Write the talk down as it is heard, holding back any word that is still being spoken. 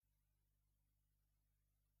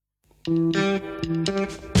The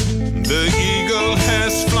eagle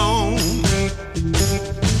has flown.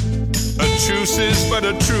 A truce is but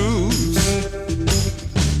a truce.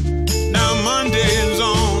 Now Monday is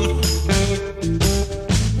on.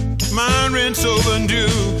 My rent's overdue.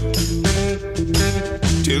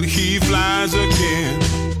 Till he flies again.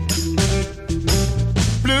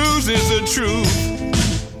 Blues is the truth.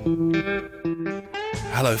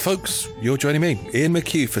 Hello folks, you're joining me, Ian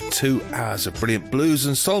McHugh, for 2 hours of brilliant blues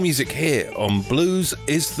and soul music here on Blues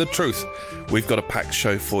is the Truth. We've got a packed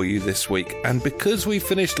show for you this week, and because we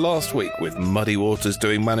finished last week with Muddy Waters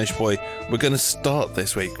doing Manish Boy, we're going to start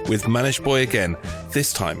this week with Manish Boy again,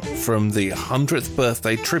 this time from the 100th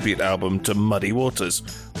birthday tribute album to Muddy Waters,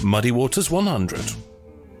 Muddy Waters 100.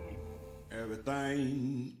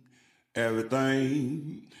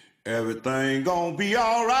 Everything gonna be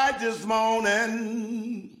alright this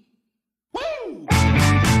morning. Woo!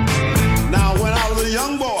 Now when I was a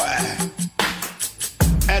young boy,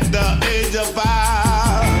 at the age of 5,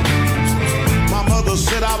 my mother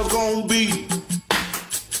said I was gonna be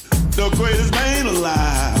the greatest man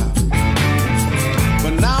alive.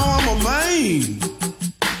 But now I'm a man,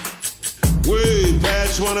 way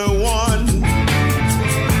past 21.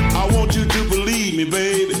 I want you to believe me,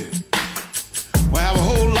 baby. We'll have a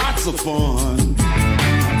whole lots of fun.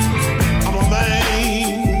 I'm a man.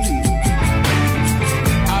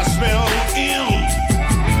 I spell M-H-I-N.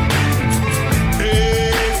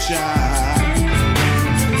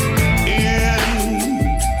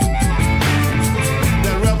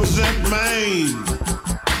 That represent Maine.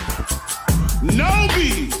 No B.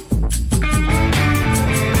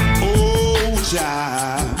 Oh,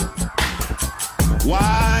 child. Why?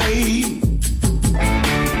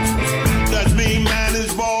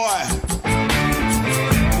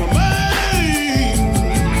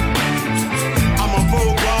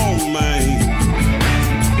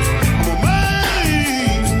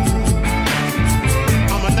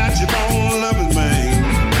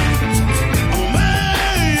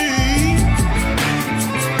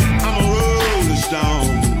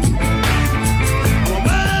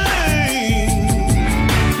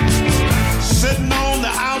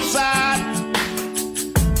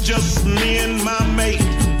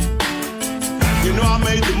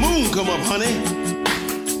 Come up, honey.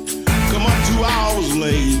 Come up 2 hours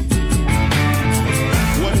late.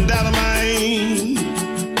 Wasn't that a man?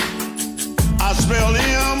 I spelled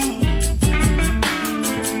M-H-I-N.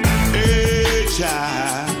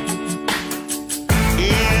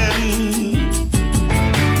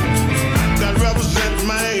 That represent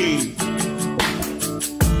Maine.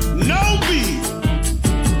 No B.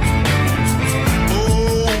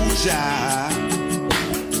 Oh, child.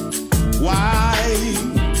 Why?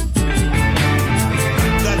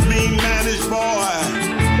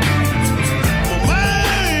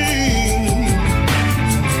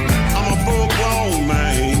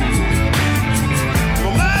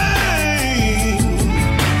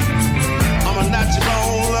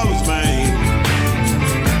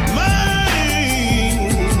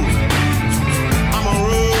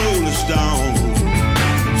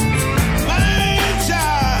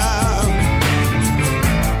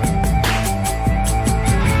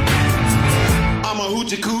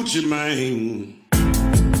 Coochie man.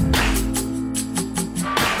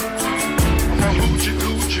 I'm a hoochie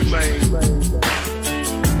coochie man.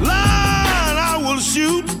 Line I will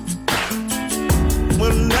shoot,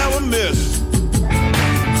 will never miss.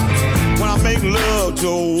 When I make love to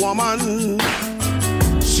a woman,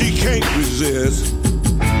 she can't resist.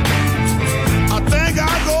 I think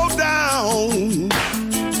I'll go down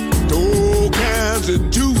to old Kansas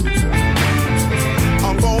too.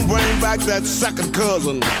 I'm gonna bring back that second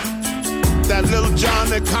cousin, that little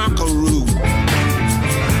Johnny Conqueroo.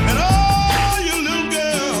 And all you little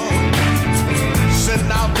girls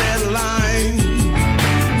sitting out there in line,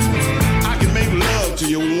 I can make love to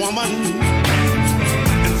your woman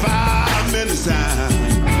in 5 minutes time.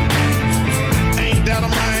 Ain't that a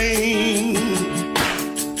man?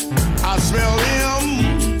 I smell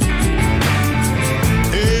M-H-I-N.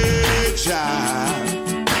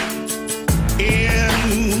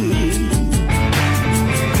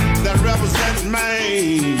 That represents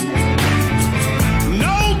Maine.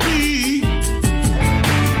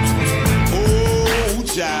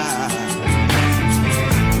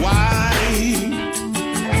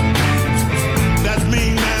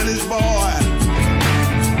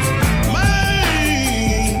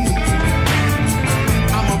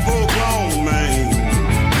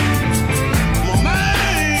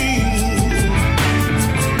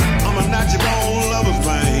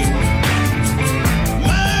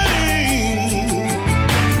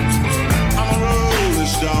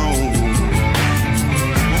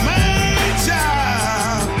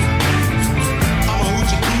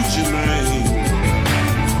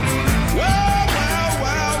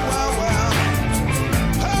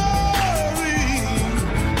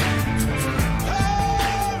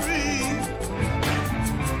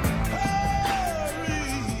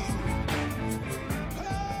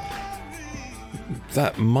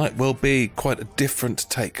 That might well be quite a different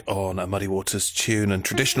take on a Muddy Waters tune and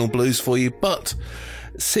traditional blues for you, but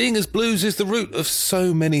seeing as blues is the root of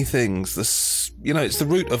so many things, it's the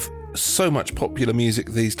root of so much popular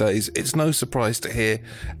music these days, it's no surprise to hear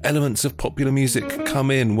elements of popular music come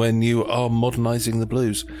in when you are modernising the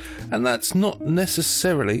blues. And that's not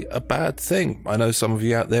necessarily a bad thing. I know some of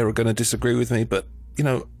you out there are going to disagree with me, but,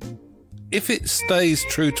 if it stays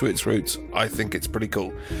true to its roots, I think it's pretty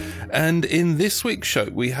cool. And in this week's show,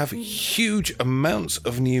 we have huge amounts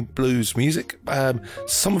of new blues music.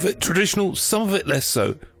 Some of it traditional, some of it less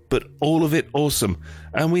so, but all of it awesome.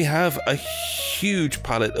 And we have a huge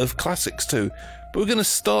palette of classics too. But we're going to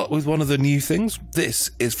start with one of the new things.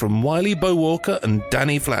 This is from Wiley Bo Walker and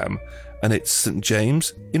Danny Flam, and it's St.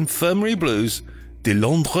 James Infirmary Blues de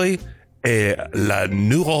Londres et la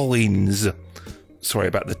New Orleans. Sorry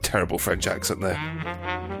about the terrible French accent there.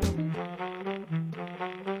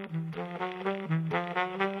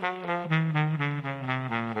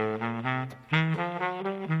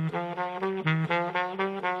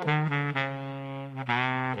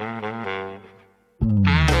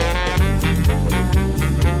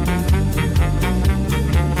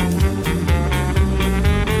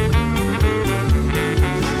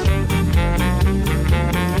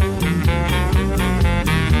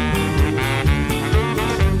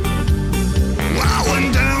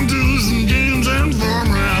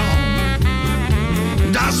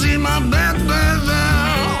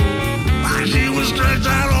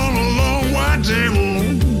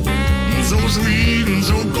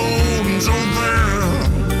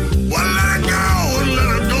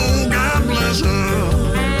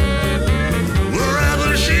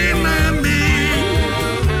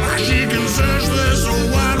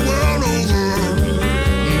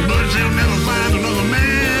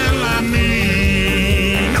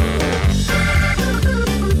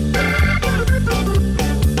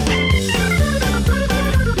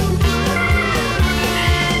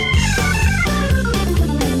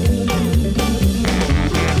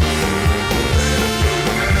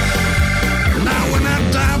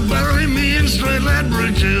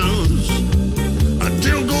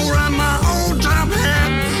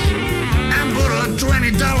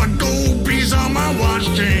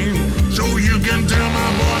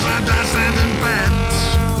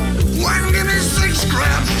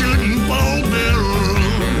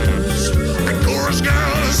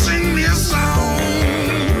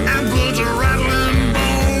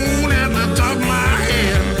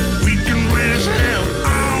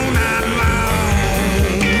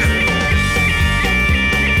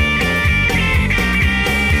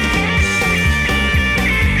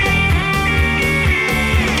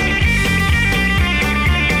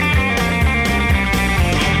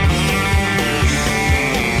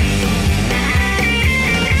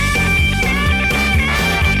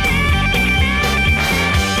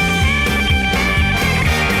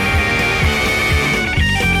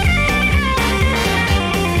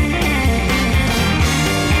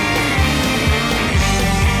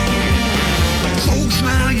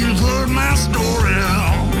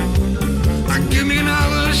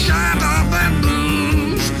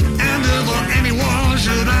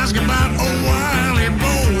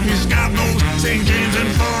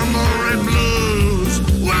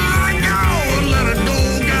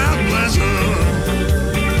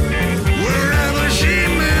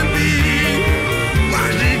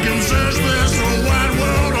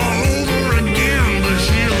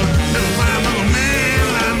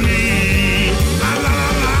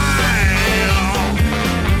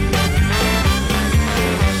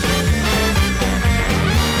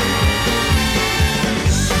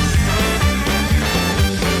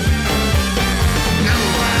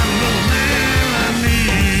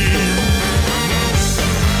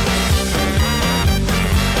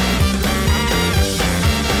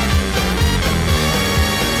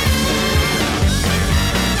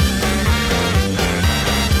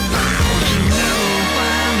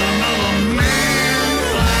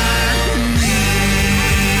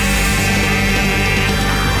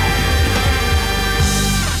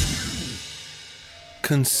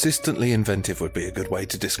 Consistently inventive would be a good way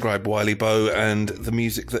to describe Wiley Bo and the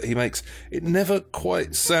music that he makes. It never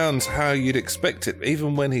quite sounds how you'd expect it,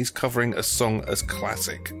 even when he's covering a song as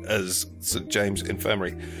classic as St. James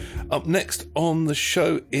Infirmary. Up next on the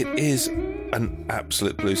show, it is an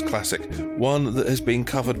absolute blues classic, one that has been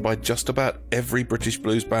covered by just about every British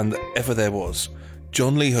blues band that ever there was.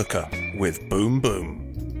 John Lee Hooker with Boom Boom.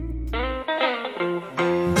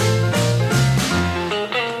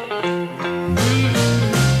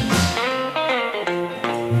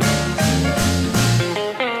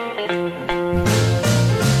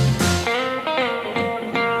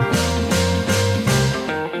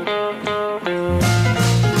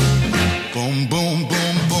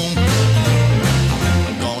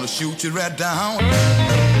 get you right down,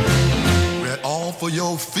 right off of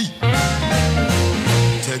your feet.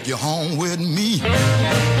 Take you home with me,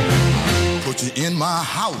 put you in my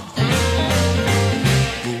house.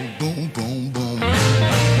 Boom, boom, boom, boom.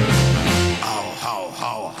 How,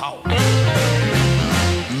 how.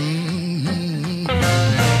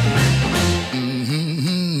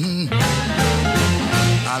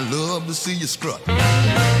 I love to see you strut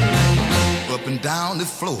up and down the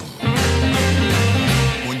floor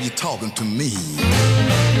when you're talking to me.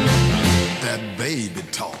 That baby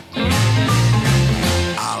talk,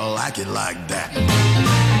 I like it like that.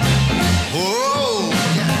 Oh,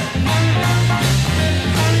 yeah.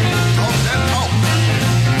 Talk that talk,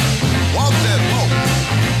 walk that walk.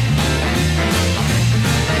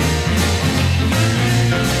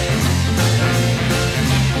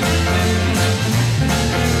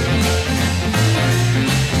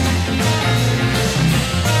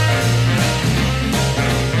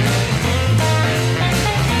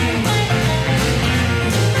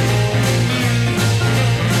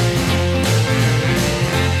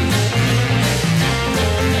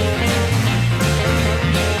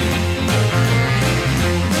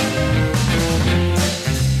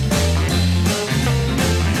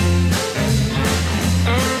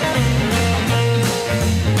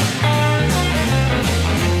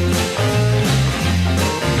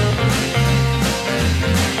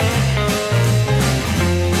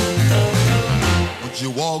 You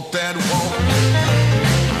walk that walk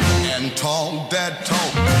and talk that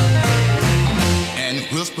talk and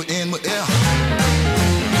whisper in my ear,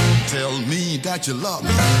 tell me that you love me.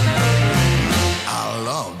 I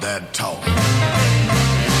love that talk.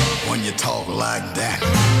 When you talk like that,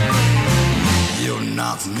 you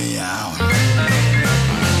knock me out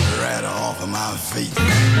right off of my feet.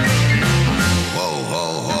 Whoa,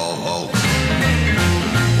 whoa, whoa, whoa.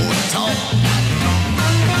 Oh, talk.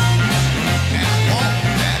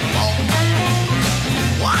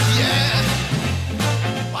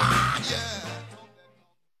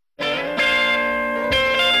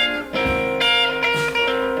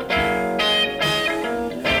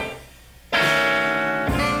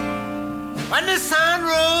 When the sun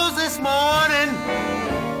rose this morning,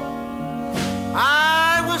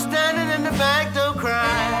 I was standing in the back door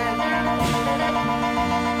crying.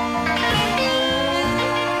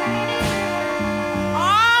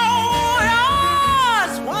 Oh,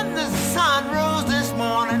 yes, when the sun rose this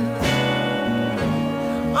morning,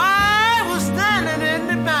 I was standing in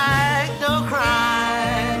the back door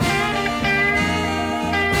crying.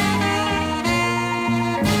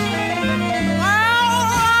 Well,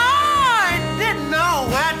 I didn't know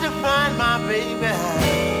where to find my baby,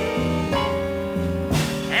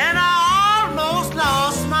 and I almost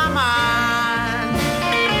lost my mind.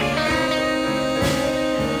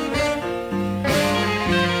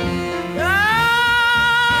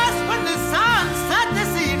 Yes, when the sun set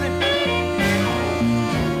this evening,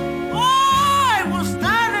 I was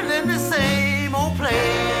standing in the same old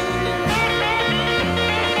place.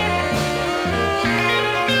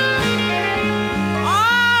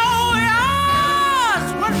 Oh, yes,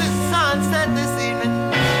 when the sun set this evening,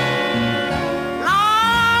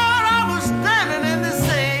 Lord, I was standing in the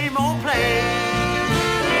same old place.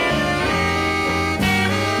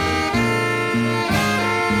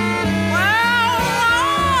 Well,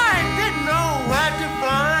 I didn't know where to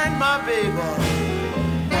find my baby,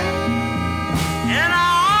 and I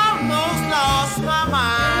almost lost my mind.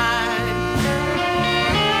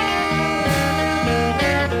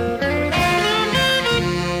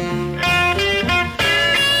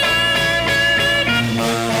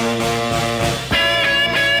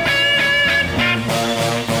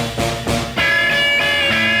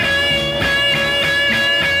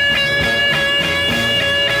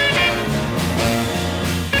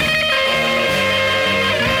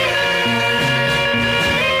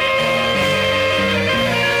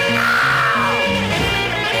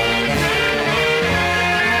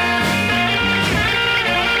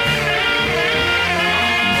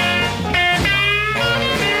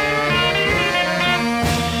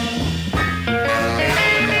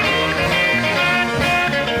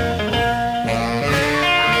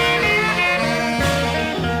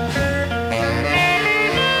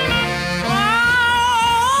 Oh,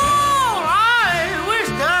 I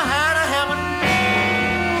wished I had a heaven.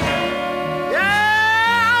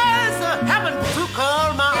 Yes, a heaven to call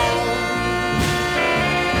my own.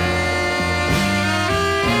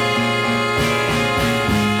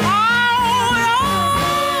 Oh,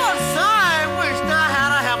 yes, I wished I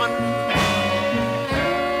had a heaven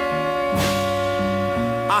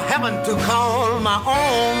to call my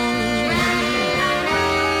own.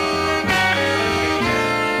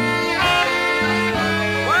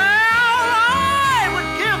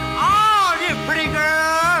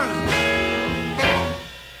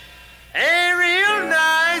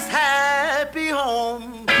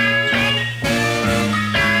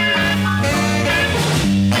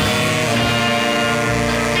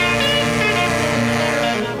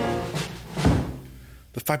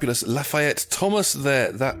 fabulous Lafayette Thomas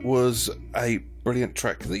there. That was a brilliant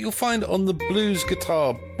track that you'll find on the Blues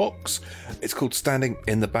Guitar box. It's called Standing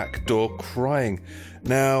in the Back Door Crying.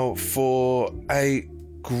 Now, for a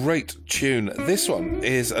great tune, this one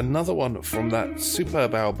is another one from that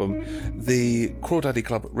superb album, the Crawdaddy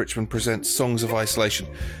Club Richmond presents Songs of Isolation.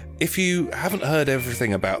 If you haven't heard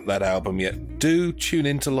everything about that album yet, do tune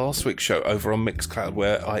into last week's show over on Mixcloud,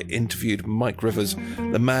 where I interviewed Mike Rivers,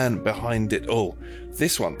 the man behind it all.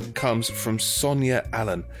 This one comes from Sonia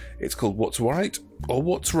Allen. It's called What's Right or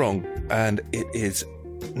What's Wrong, and it is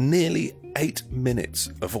nearly 8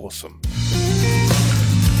 minutes of awesome.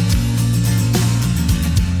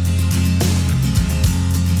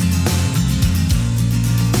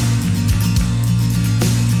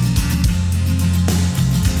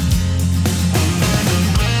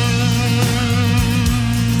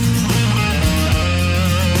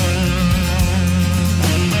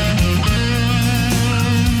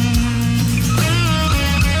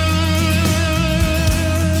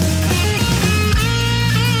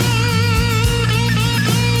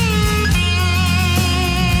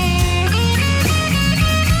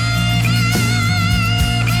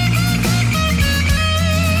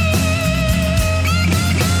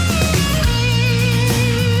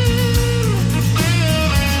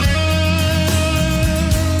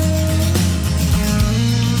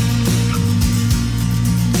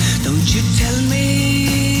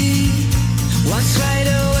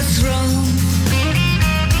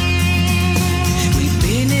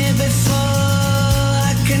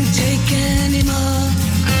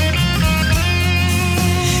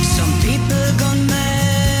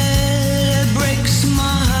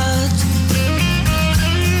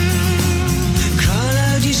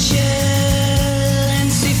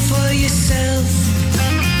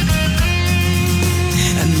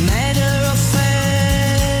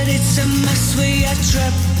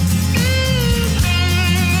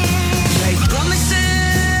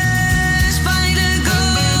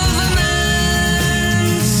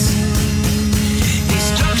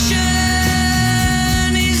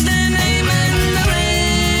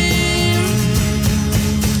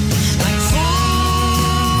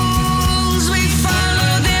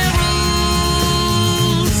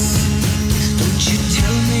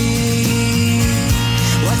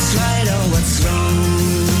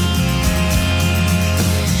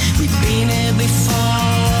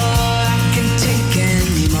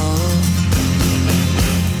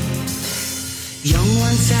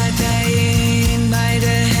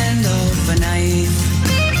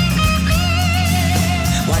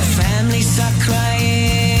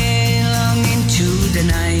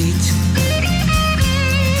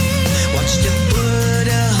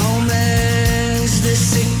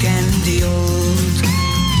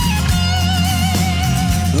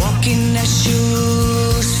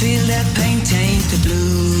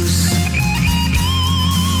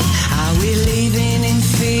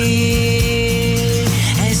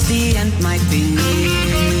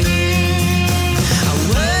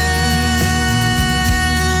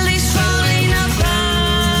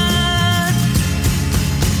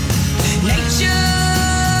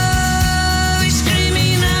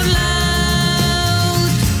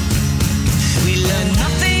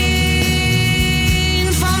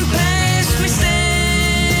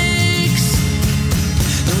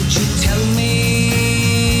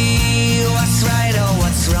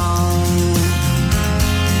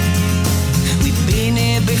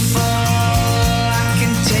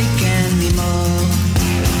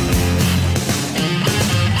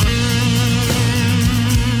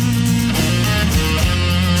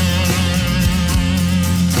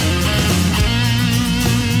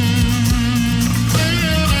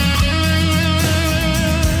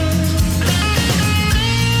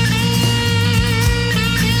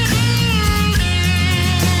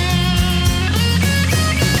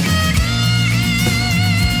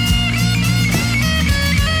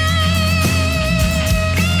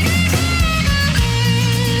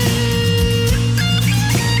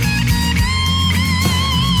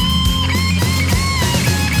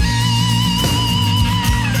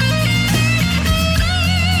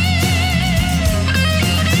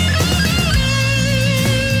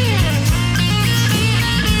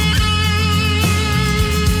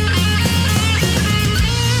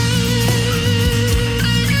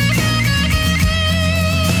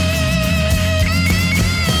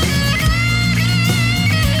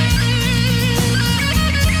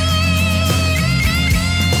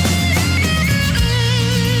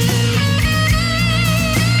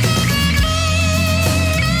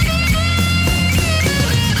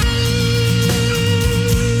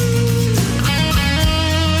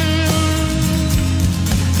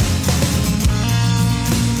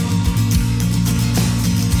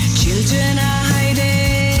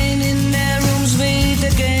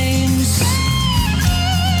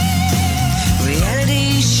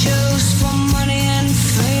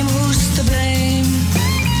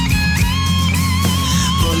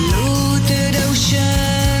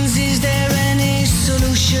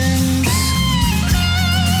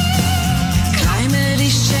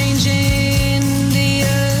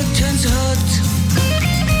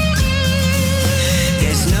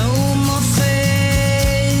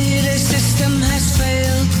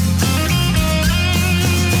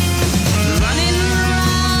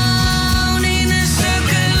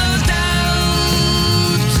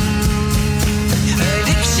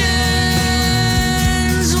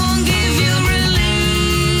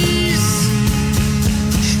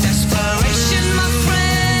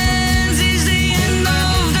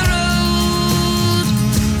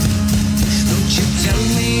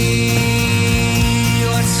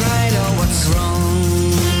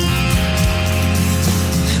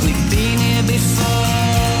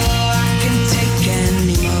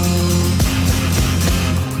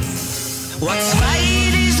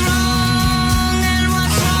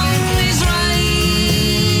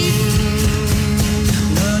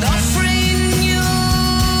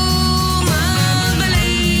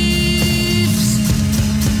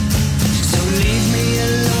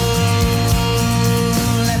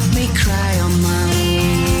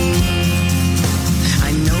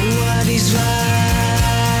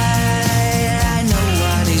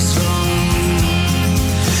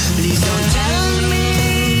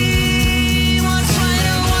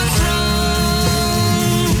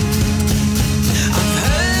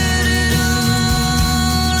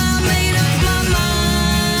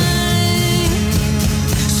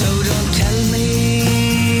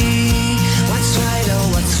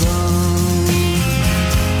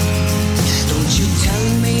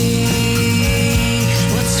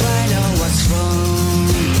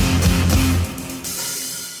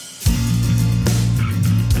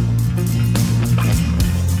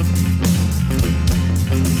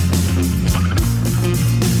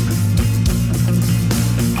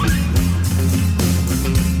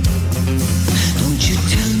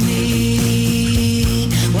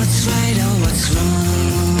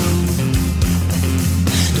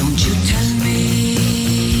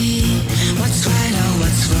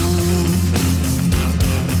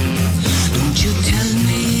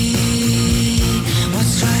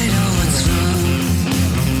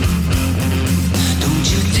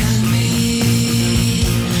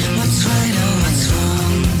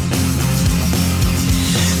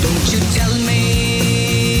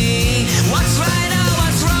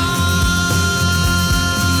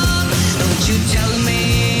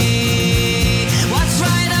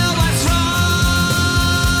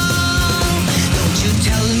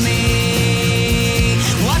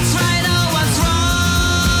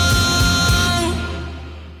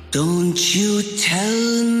 you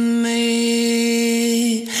tell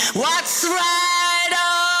me what's right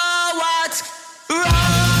or what's wrong?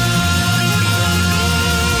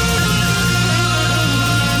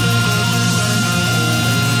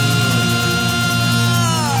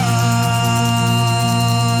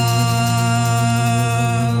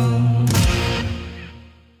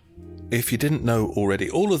 If you didn't know already,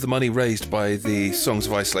 all of the money raised by the Songs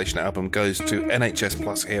of Isolation album goes to NHS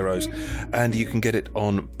Plus Heroes, and you can get it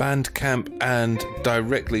on Bandcamp and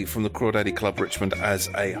directly from the Crawdaddy Club Richmond as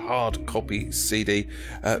a hard copy CD.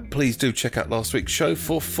 Please do check out last week's show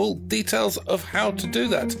for full details of how to do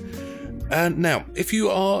that. And now, if you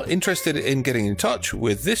are interested in getting in touch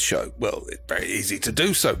with this show, well, it's very easy to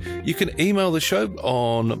do so. You can email the show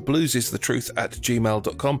on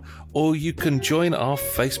bluesisthetruth@gmail.com, or you can join our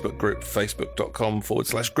Facebook group,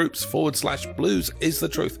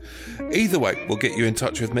 facebook.com/groups/bluesisthetruth. Either way will get you in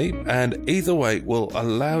touch with me, and either way will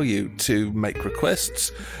allow you to make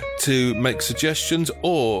requests, to make suggestions,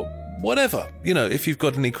 or whatever. You know, if you've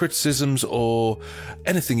got any criticisms or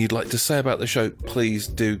anything you'd like to say about the show, please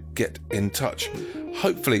do get in touch.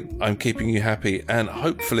 Hopefully I'm keeping you happy, and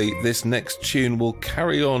hopefully this next tune will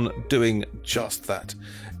carry on doing just that.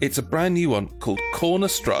 It's a brand new one called Corner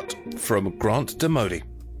Strut from Grant DeModi.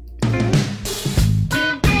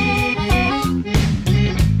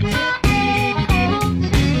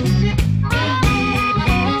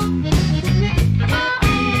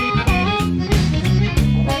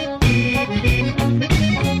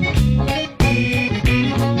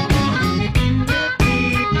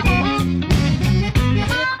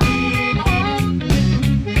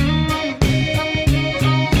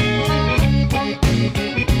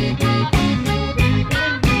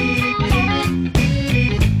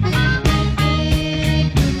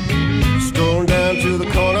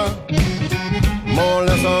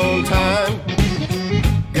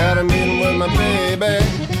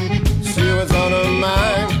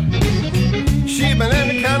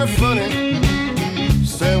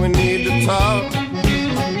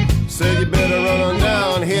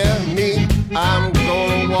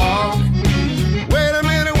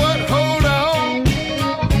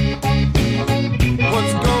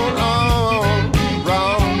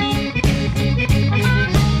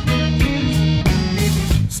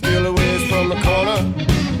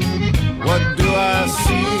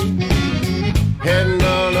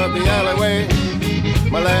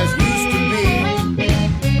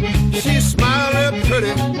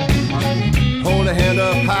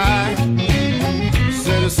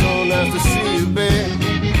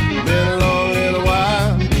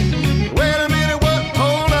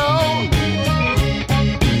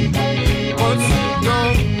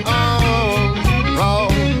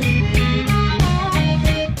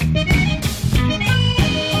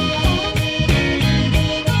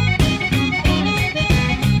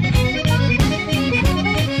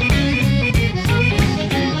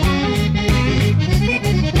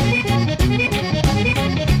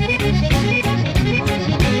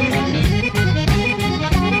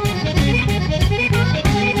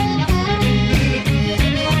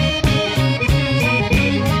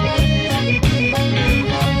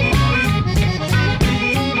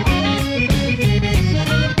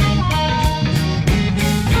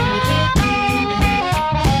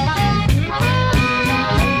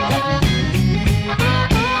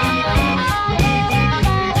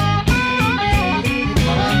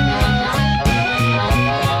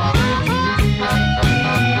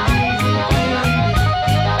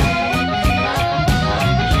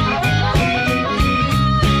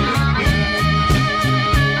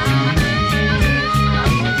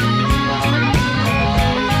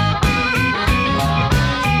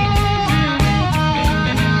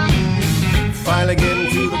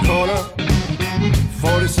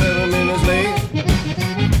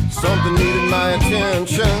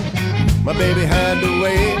 My baby had to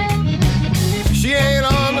wait. She ain't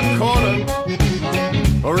on the corner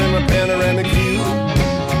or in my panoramic view.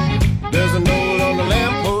 There's a note on the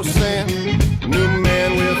lamppost saying, new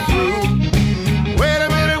man, we're through. Wait a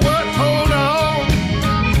minute, what? Hold on.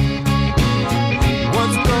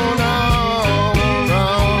 What's going on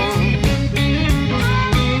wrong?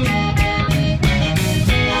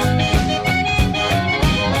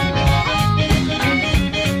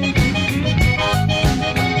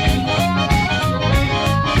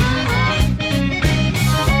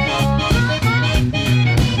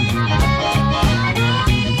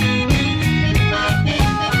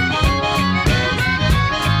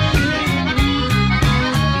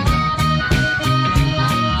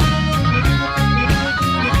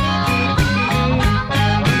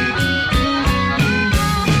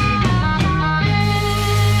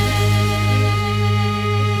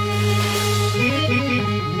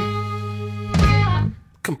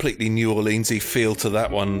 completely New Orleans-y feel to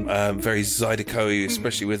that one. Very Zydeco,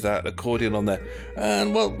 especially with that accordion on there.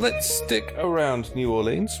 And, well, let's stick around New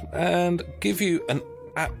Orleans and give you an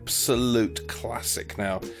absolute classic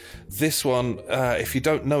now. This one, if you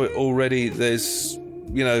don't know it already, there's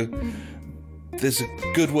a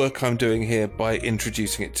good work I'm doing here by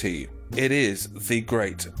introducing it to you. It is the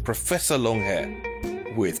great Professor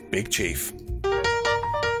Longhair with Big Chief.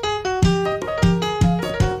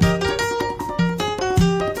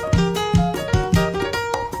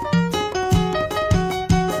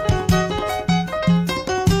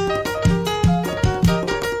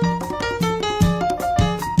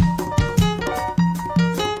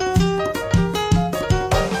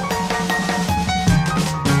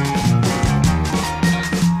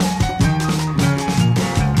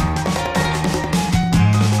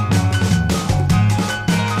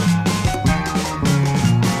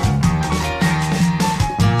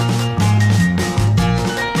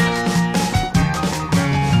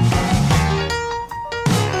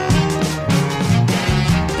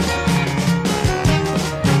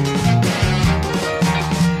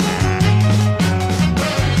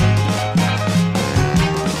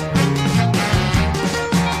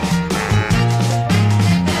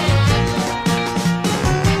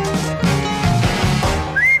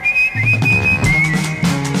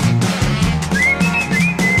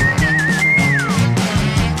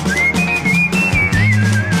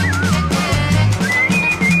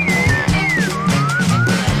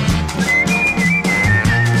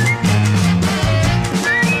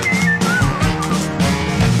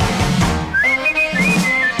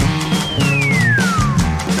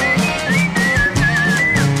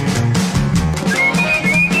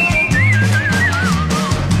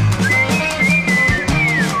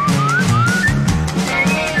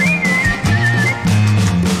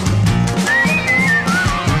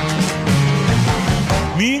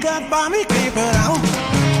 We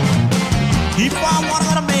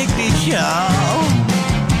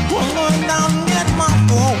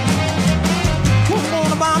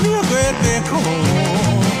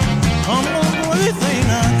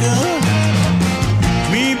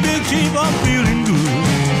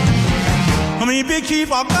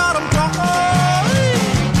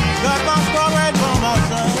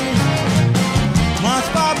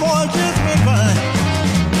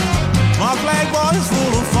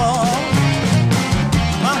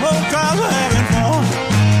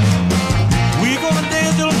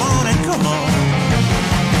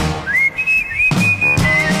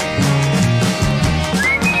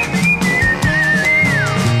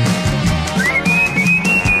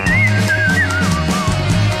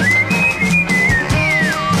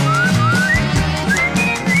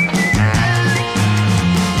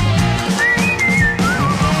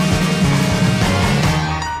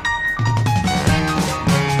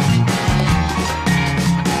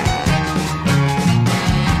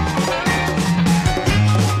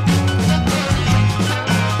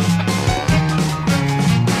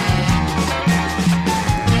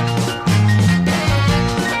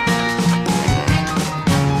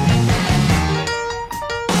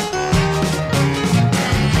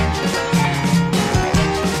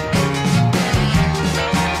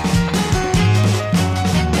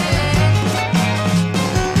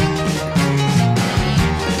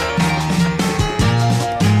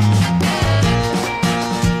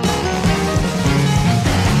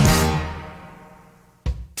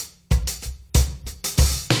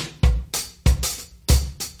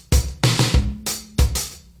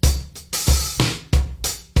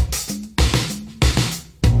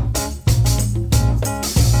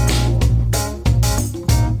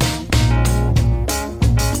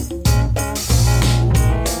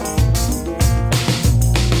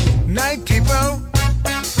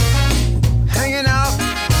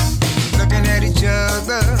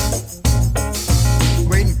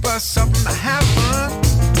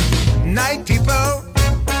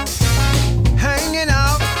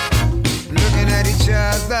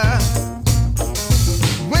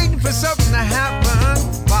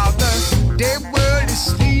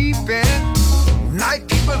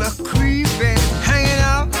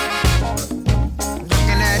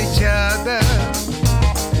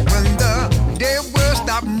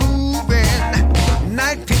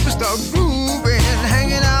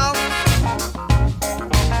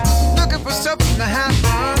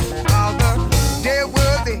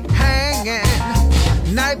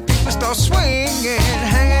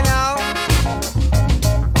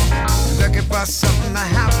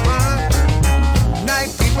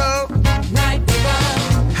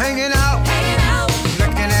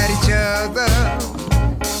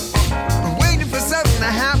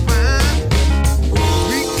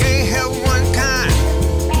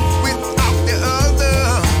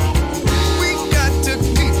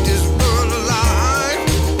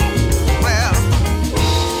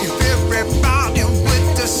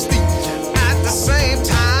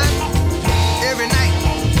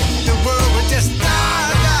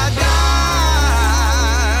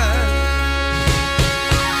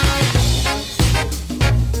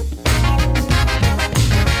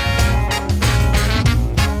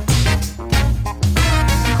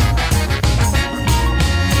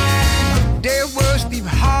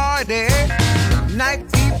Night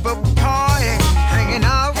people party, hanging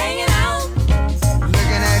out,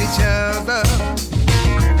 looking at each other.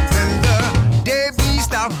 When the daybeats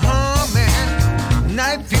start humming,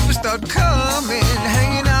 night people start coming,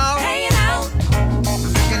 hanging out,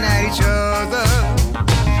 looking at each other.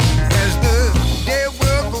 As the day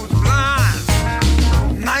world goes blind,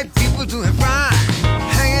 night people doing fine,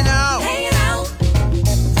 hanging out,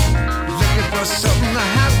 looking for something to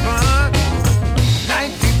happen.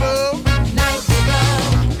 Night people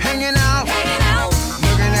hanging out,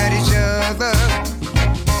 looking at each other,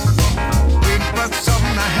 waiting for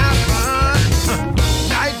something to happen.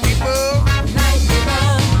 Night people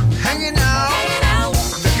hanging out,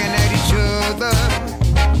 looking at each other,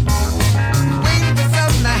 waiting for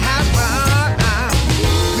something to happen.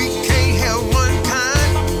 We can't have one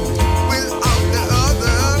kind without the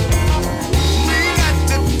other. We got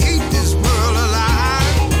to keep this world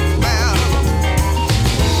alive. Well,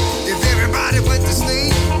 if everybody went to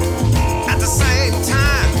sleep at the same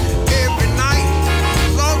time every night,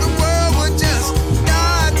 all the world would just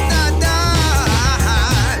die, die, die.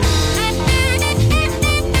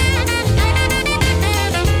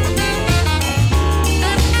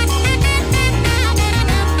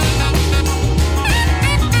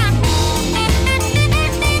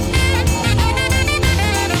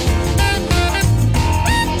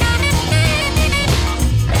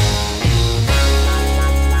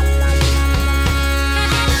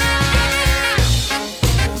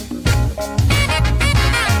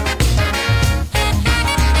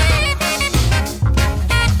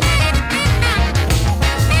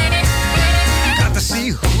 Got to see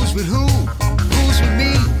who's with who, who's with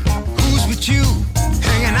me, who's with you,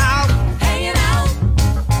 hanging out,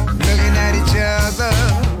 looking at each other.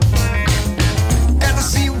 Got to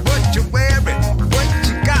see what you're wearing, what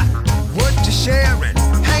you got, what you're sharing,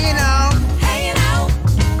 hanging out,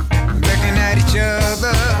 looking at each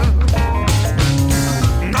other.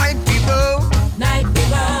 Night people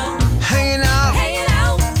hanging out,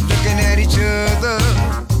 looking at each other,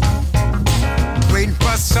 waiting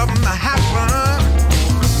for something to happen.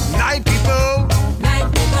 Night people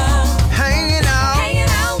hanging out,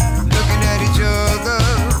 looking at each other,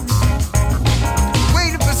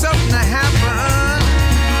 waiting for something to happen.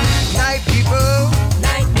 Night people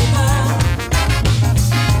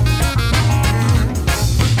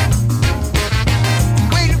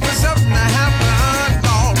waiting for something to happen.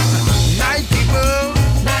 Lord. Night people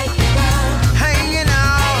hanging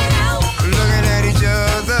out, looking at each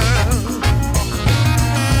other.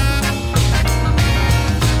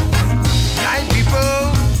 Night people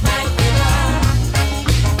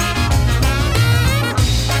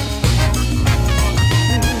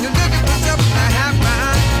looking for something to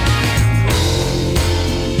happen.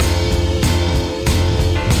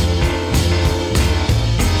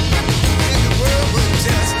 And the world would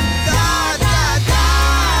just die, die, die.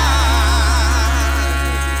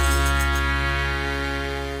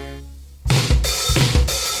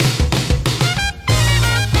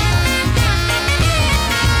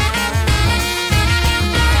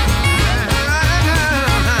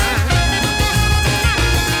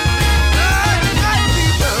 Night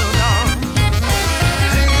people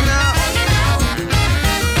hanging out,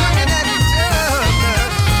 looking at each other.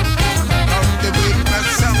 Oh, they're waiting for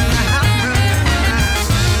something to happen.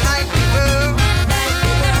 Night people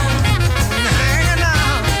hanging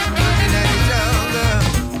out, looking at each other,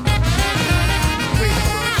 waiting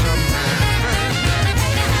for something to happen.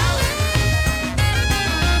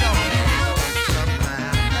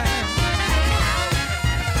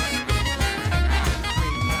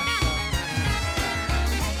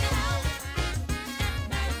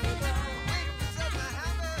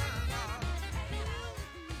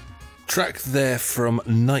 Track there from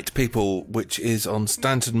Night People, which is on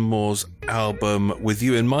Stanton Moore's album With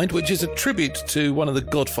You in Mind, which is a tribute to one of the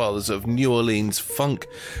godfathers of New Orleans funk,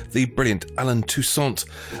 the brilliant Alan Toussaint.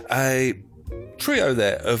 A trio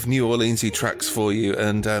there of New Orleansy tracks for you,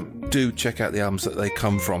 and do check out the albums that they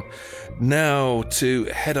come from. Now to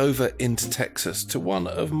head over into Texas to one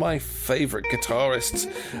of my favourite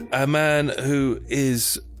guitarists, a man who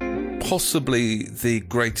is possibly the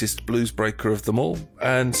greatest blues breaker of them all,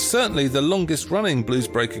 and certainly the longest running blues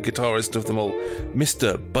breaker guitarist of them all,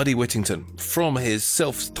 Mr. Buddy Whittington. From his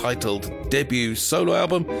self-titled debut solo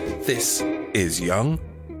album, this is Young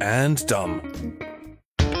and Dumb.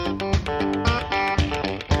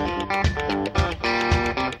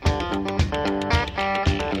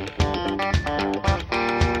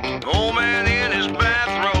 Old man in his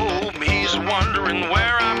bathrobe, he's wondering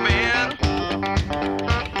where I've been.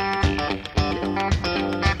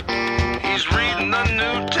 He's reading the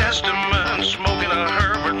New Testament, smoking a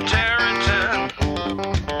Herbert Tarrington.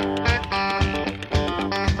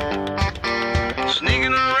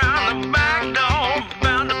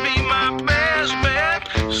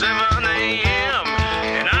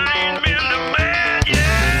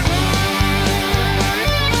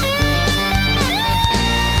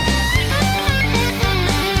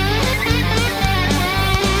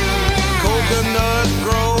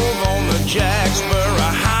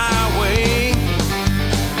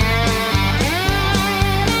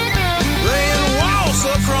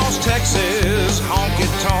 Texas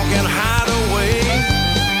honky-tonkin' hideaway.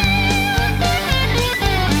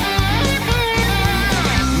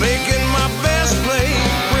 Making my best play,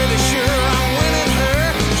 pretty sure I'm winning her.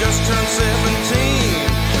 Just turned 17,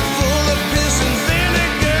 full of piss and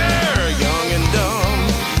vinegar. Young and dumb,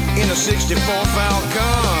 in a 64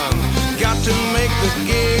 Falcon. Got to make the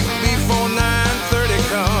gig before 9:30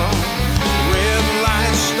 come. Red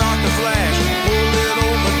lights start to flash, pull it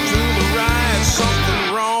over to the right.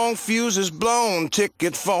 Something wrong, fuse is blown,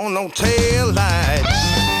 ticket for no tail lights.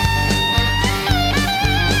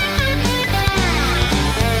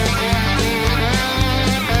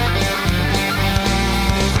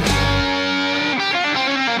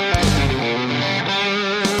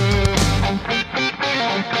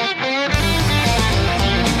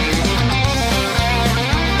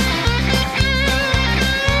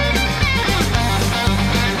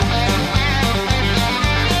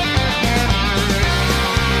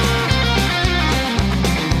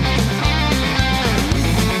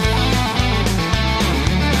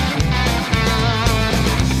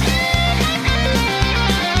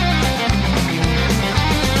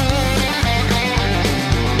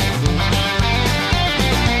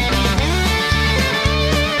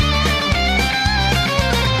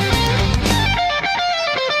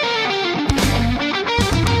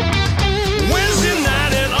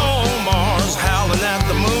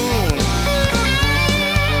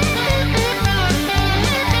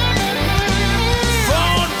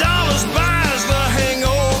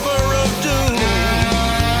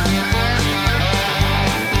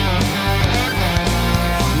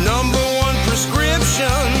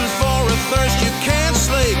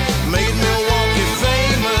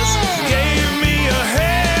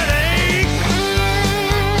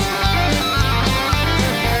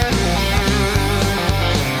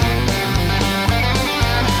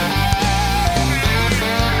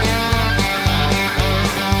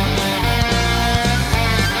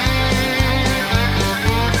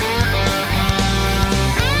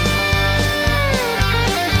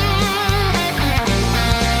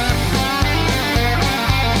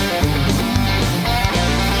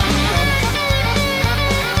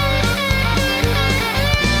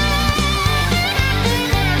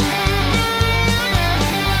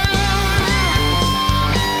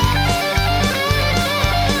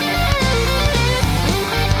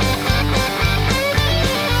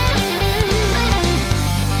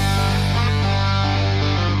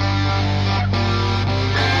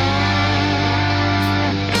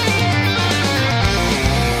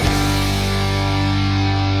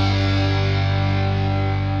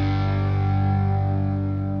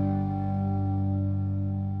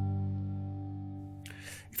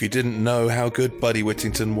 If you didn't know how good Buddy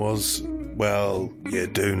Whittington was, well, you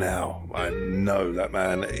do now. I know that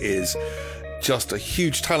man is just a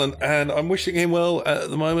huge talent, and I'm wishing him well at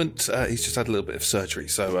the moment. He's just had a little bit of surgery,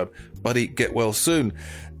 so Buddy, get well soon.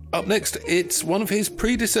 Up next, it's one of his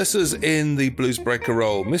predecessors in the blues breaker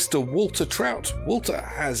role, Mr. Walter Trout. Walter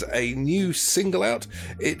has a new single out.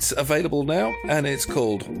 It's available now, and it's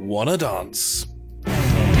called Wanna Dance.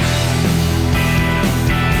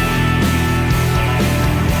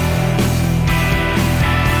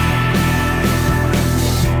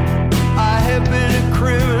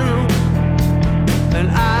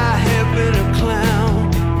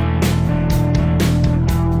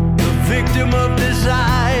 Of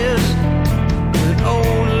desires that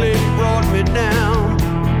only brought me down.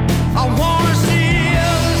 I wanna see the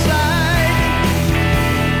other side,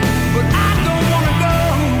 but I don't wanna go.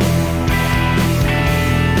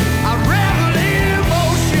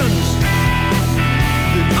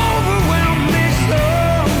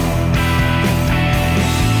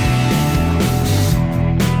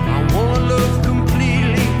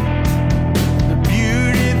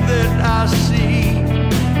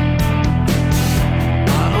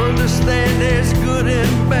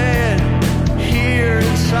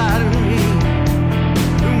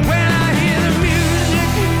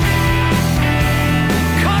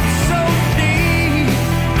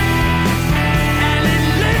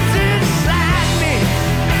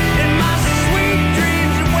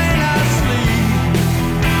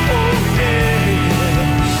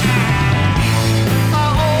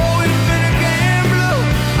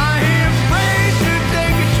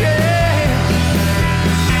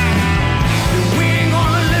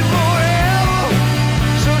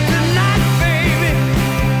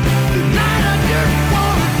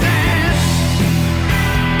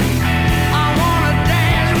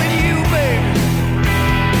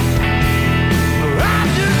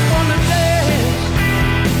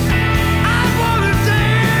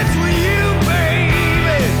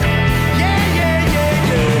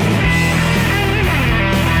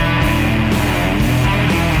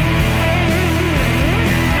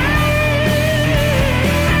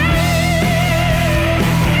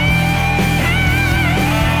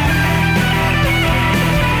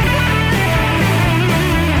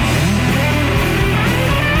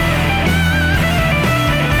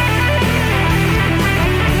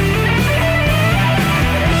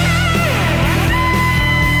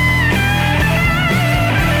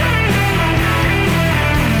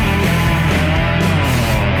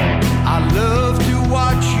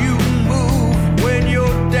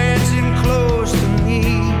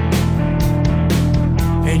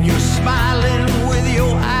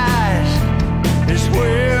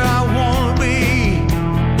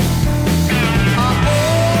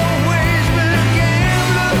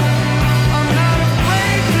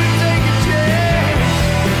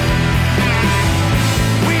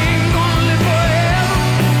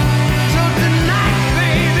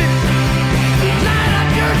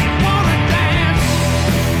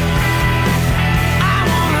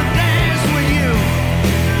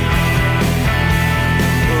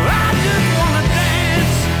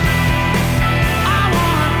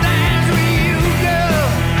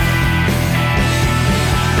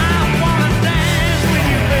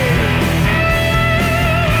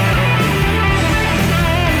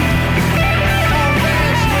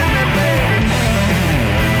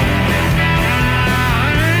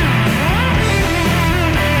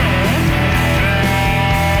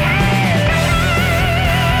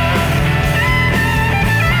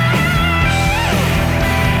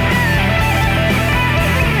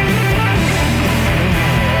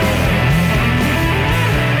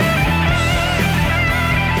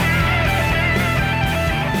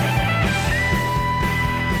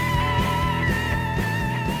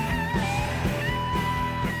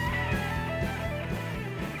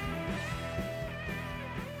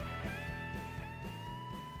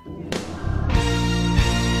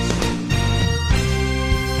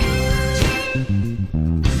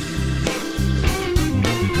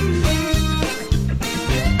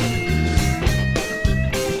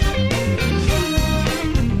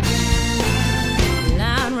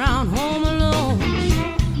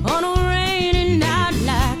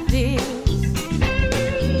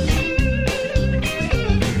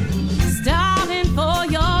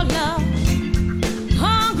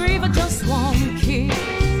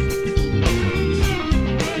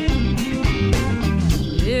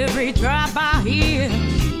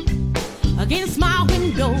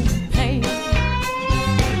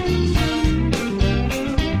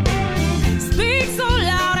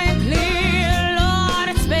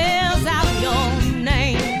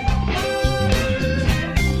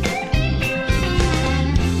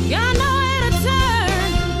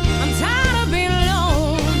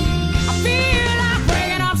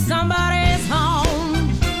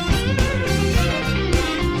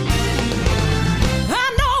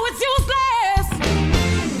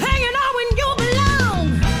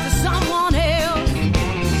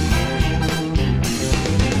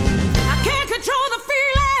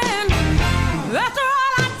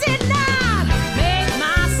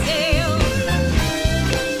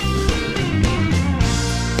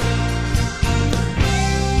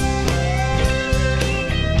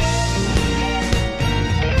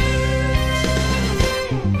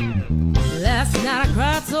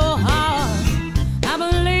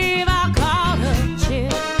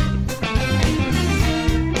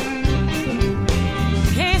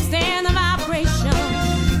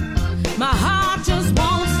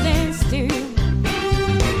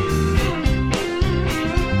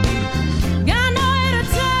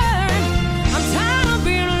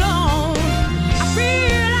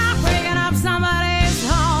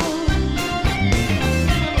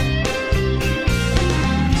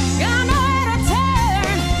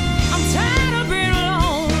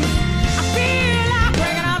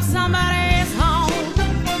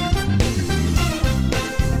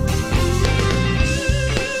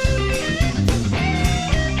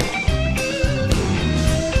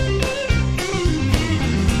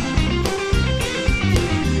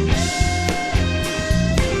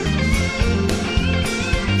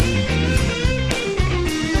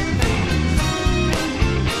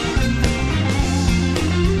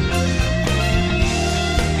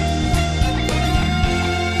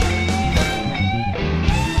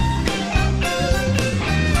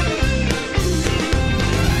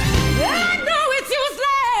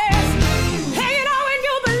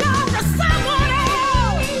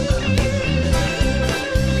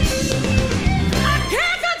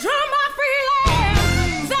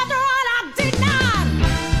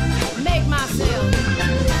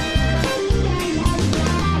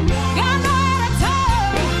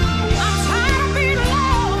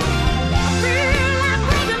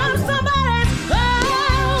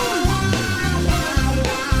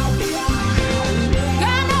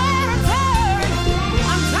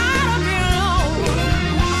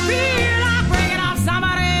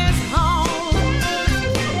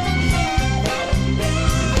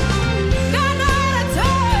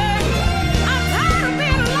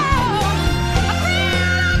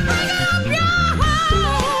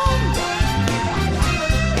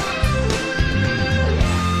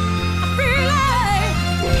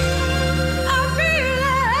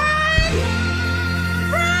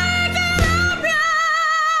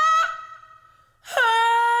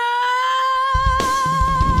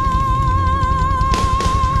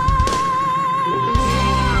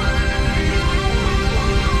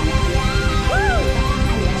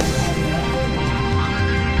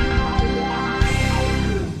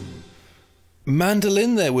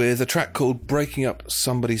 Mandolin there with a track called Breaking Up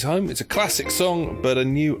Somebody's Home. It's a classic song, but a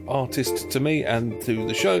new artist to me and to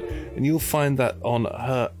the show, and you'll find that on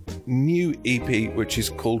her new EP, which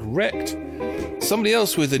is called Wrecked. Somebody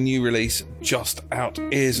else with a new release just out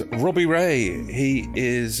is Robbie Ray. He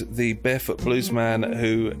is the barefoot blues man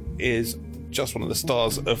who is just one of the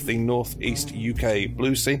stars of the Northeast UK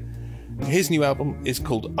blues scene. His new album is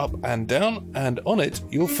called Up and Down, and on it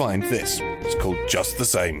you'll find this. It's called Just the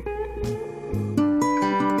Same.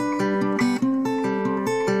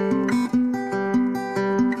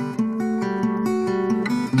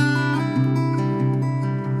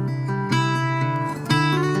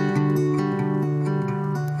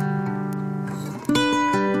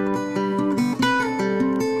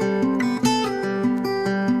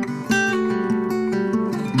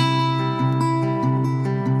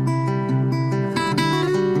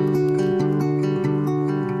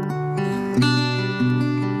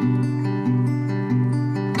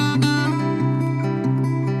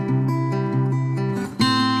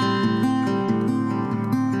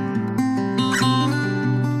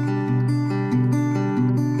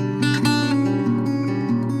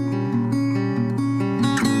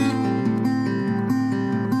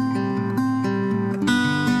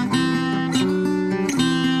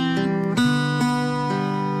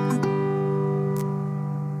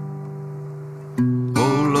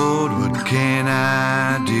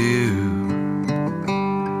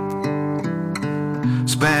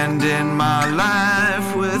 Spending my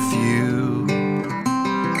life with you,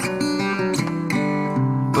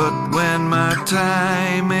 but when my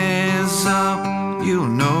time is up, you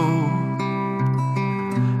know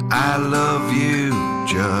I love you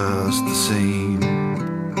just the same.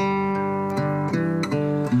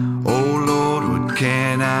 Oh Lord, what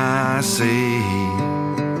can I say?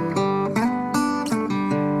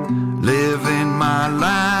 Living my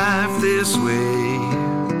life this way,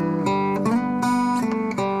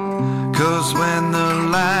 'cause when the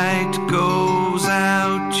light goes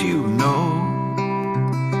out, you know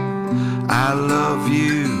I love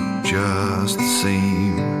you just the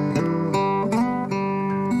same.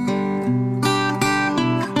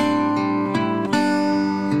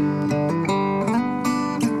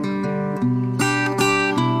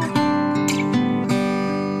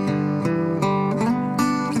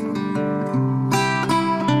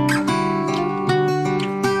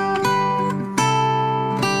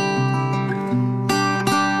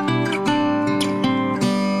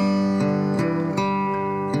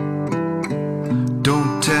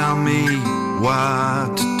 Don't tell me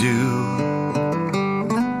what to do.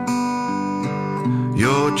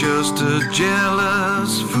 You're just a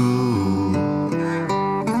jealous fool.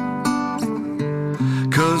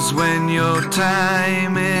 'Cause when your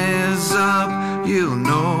time is up, you'll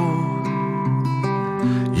know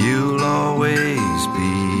you'll always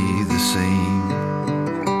be the same.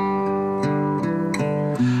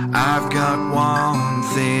 I've got one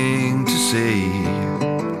thing to say.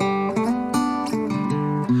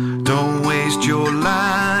 Don't waste your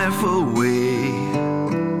life away,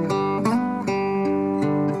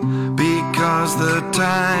 because the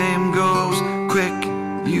time goes quick,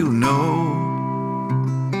 you know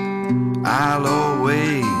I'll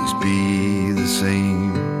always be the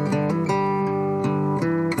same.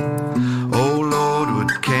 Oh Lord,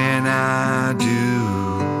 what can I do?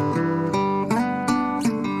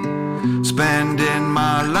 Spending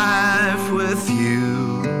my life with you,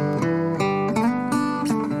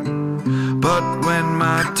 but when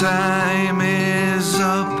my time is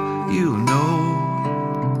up, you know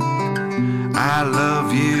I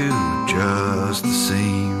love you just the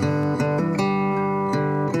same.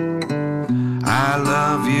 I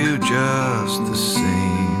love you just the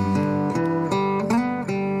same.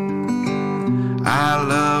 I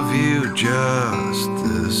love you just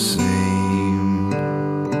the same.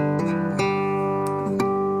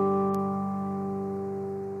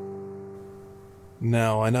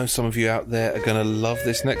 Now, I know some of you out there are going to love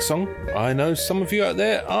this next song. I know some of you out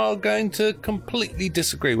there are going to completely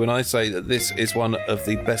disagree when I say that this is one of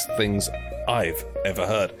the best things I've ever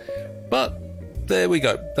heard. But there we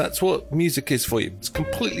go. That's what music is for you. It's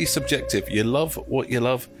completely subjective. You love what you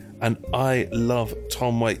love, and I love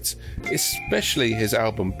Tom Waits, especially his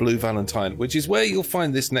album Blue Valentine, which is where you'll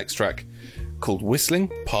find this next track called Whistling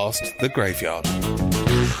Past the Graveyard.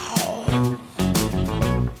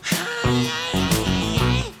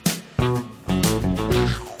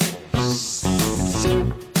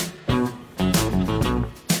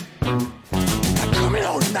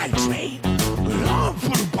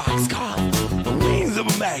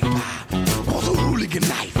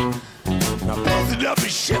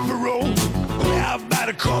 Chaperone, out by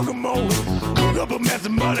the Congo more. Cook up a mess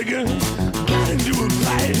of mulligan, got into a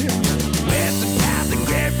fight. West past the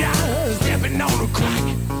graveyard, stepping on a crack.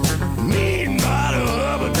 Mean mother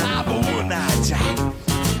of a top of one-eyed jack.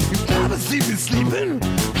 You probably see me sleeping.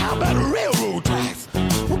 How about the railroad tracks?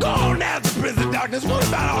 Well, go on out to prison darkness. What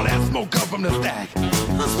about all that smoke come from the stack?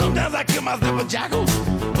 Sometimes I kill myself a jackal.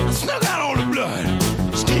 I snuck out on the blood.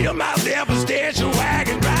 Steal myself a station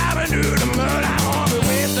wagon, driving through the mud. I'm on the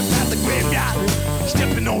way past the graveyard,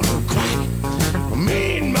 stepping on the crack.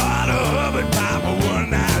 Mean mother of a top of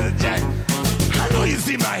one-eyed jack. I know you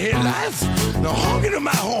see my headlights, the honking of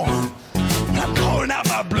my horn. I'm calling out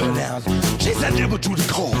my bloodhounds. Chase that devil to the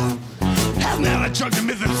core. That's now a chunk of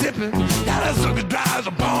Mississippi. Now that sucker dry as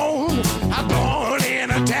a bone. I'm born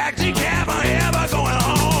in a taxi cab. I'm ever going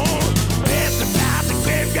home. It's about the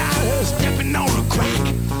graveyard, stepping on the crack.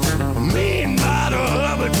 Mean mother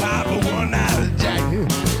of a top of one-eyed jack.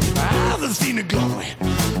 I've seen the glory,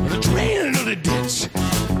 the draining of the ditch.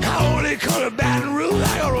 I only come to Baton Rouge.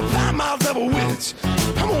 I gotta find myself a witch.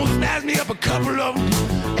 I'm gonna snatch me up a couple of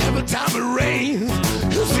them every time it rains.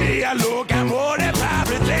 You see, I look, I'm more than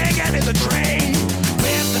probably thinking it's a train.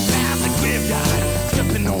 Where's the path, the graveyard,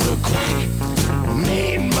 stepping on the crack.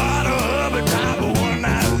 Mean mother of a top of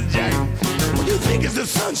one-eyed jack. What do you think is the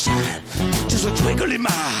sunshine? Just a twinkle in my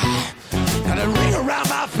eye. Got a ring around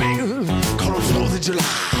my finger, called the 4th of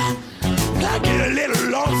July. I get a little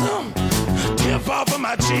lonesome, a tear fall from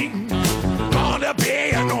my cheek. Gonna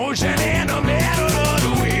be an ocean in the middle of the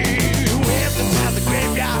week. Where's the path, the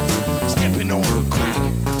graveyard, stepping on the crack.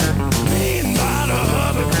 Mean mother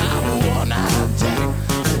of a top of one-eyed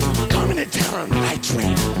jack. Coming to town on a night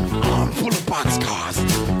train, arm full of boxcars,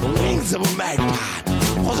 the wings of a magpie.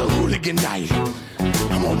 Was a hooligan night.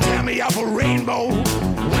 I'm gonna tear me up a rainbow,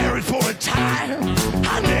 wear it for a tie.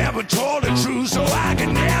 I never told the truth, so I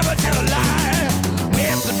can never tell a lie.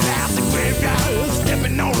 Where's the path, the graveyard,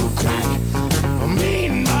 stepping on the crack. A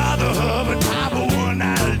mean mother of a top of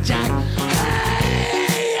one-eyed jack.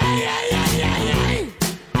 Hey, hey, hey, hey, hey, hey.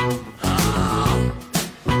 Oh.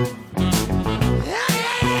 Hey,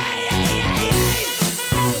 hey, hey, hey, hey, hey.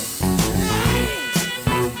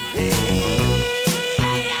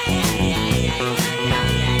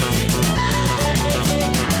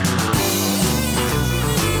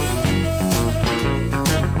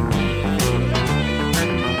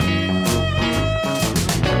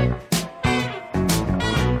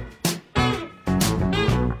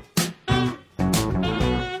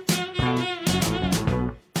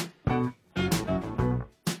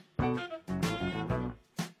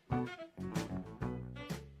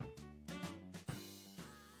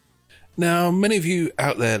 Now, many of you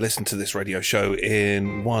out there listen to this radio show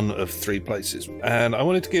in one of three places, and I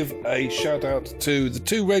wanted to give a shout out to the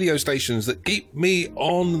two radio stations that keep me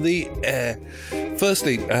on the air.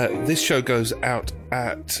 Firstly, this show goes out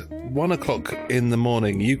at 1 o'clock in the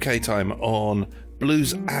morning UK time on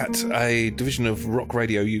Blues at, a division of Rock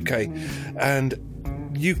Radio UK,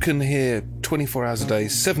 and you can hear 24 hours a day,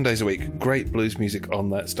 7 days a week, great blues music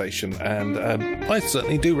on that station, and I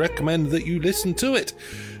certainly do recommend that you listen to it.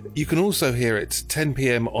 You can also hear it 10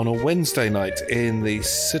 p.m. on a Wednesday night in the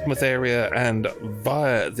Sidmouth area and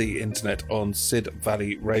via the internet on Sid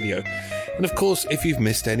Valley Radio. And of course, if you've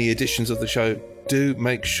missed any editions of the show, do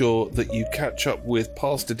make sure that you catch up with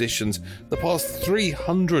past editions, the past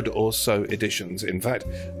 300 or so editions, in fact,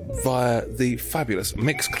 via the fabulous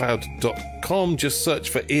Mixcloud.com. Just search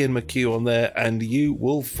for Ian McHugh on there and you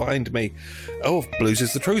will find me. Oh, Blues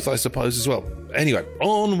is the Truth, I suppose, as well. Anyway,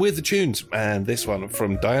 on with the tunes. And this one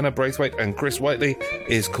from Diana Braithwaite and Chris Whiteley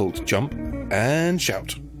is called Jump and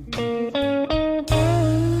Shout.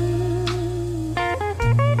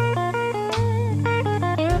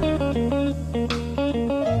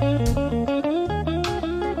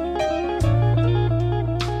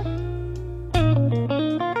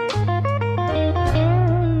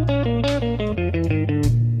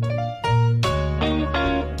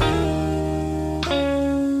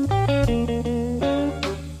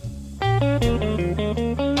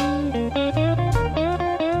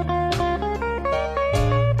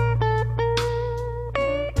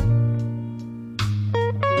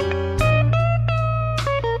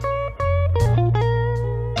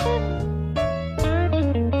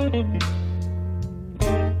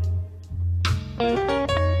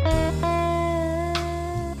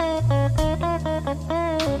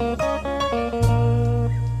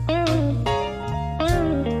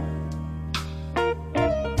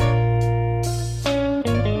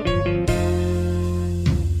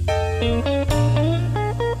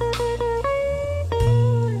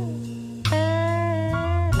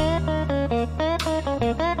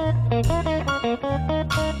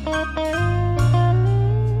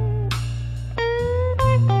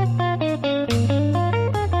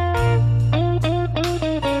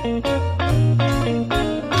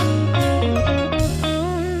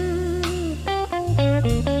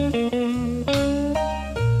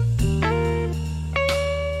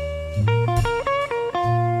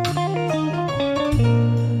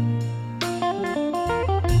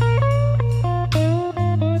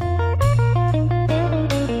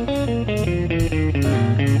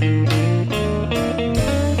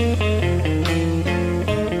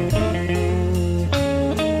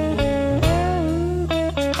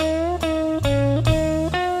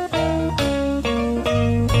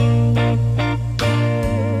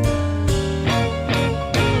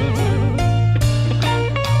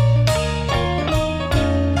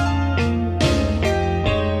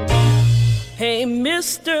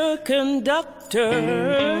 Conductor,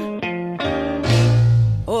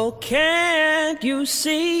 oh, can't you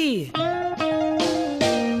see?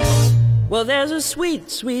 Well, there's a sweet,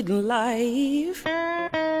 sweet life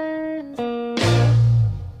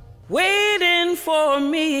waiting for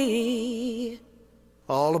me.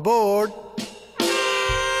 All aboard.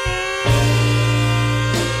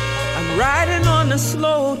 I'm riding on a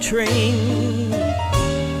slow train.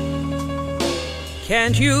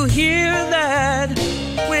 Can't you hear that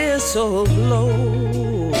whistle blow?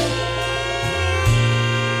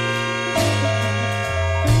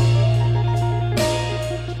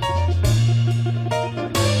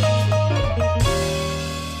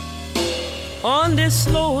 On this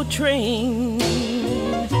slow train,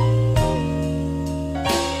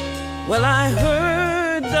 well, I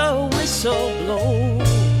heard the whistle blow.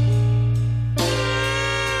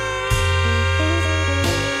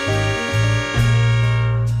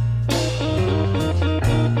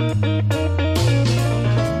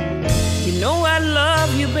 You know I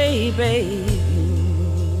love you, baby.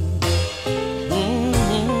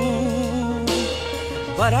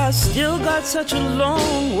 But I still got such a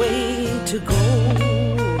long way to go.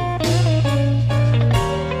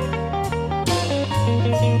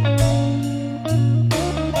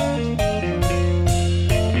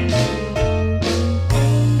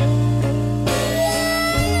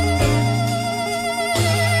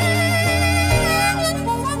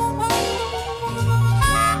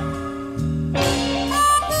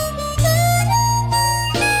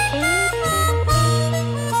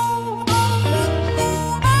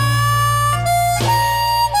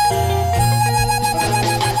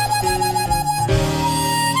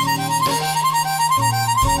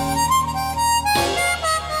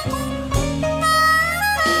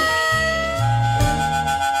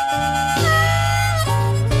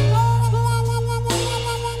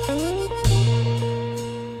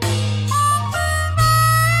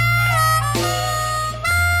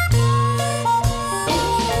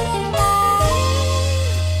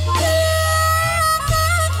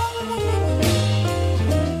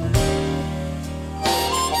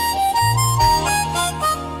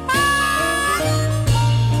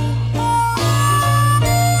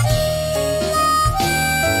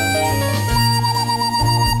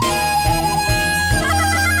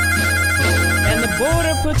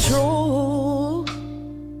 Patrol.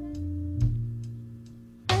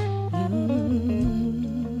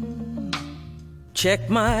 Check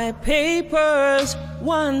my papers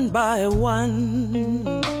one by one.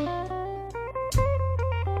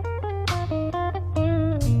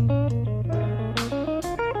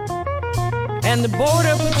 And the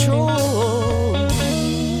Border Patrol.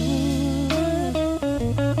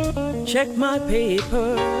 Check my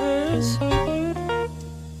papers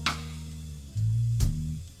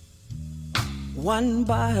one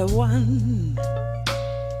by one.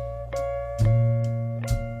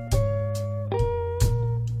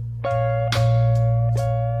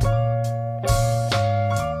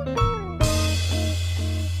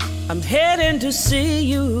 I'm heading to see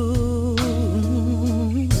you.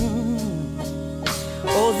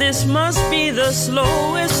 Oh, this must be the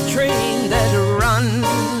slowest train that runs.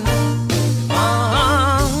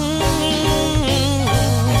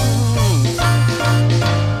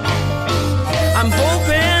 I'm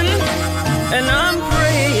hoping and I'm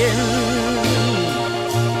praying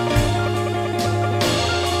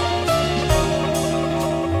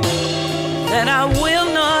that I will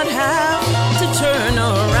not have to turn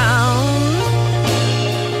around.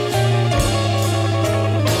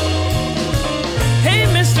 Hey,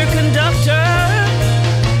 Mr. Conductor,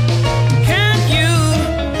 can't you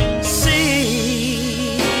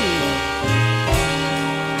see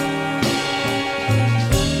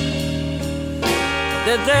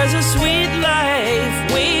that there's a sweet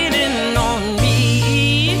life waiting on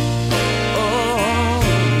me? Oh,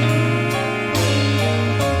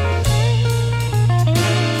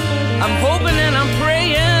 I'm hoping and I'm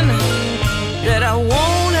praying that I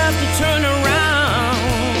won't have to turn around.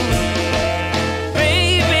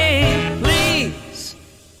 Baby, please,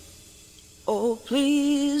 oh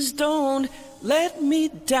please don't let me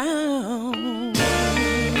down.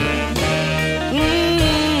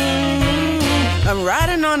 I'm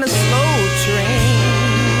riding on a slow train.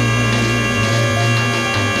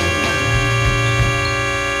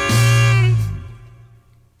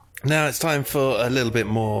 Now it's time for a little bit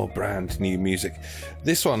more brand new music.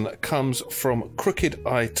 This one comes from Crooked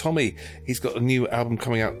Eye Tommy. He's got a new album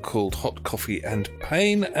coming out called Hot Coffee and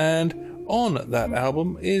Pain, and on that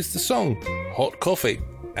album is the song Hot Coffee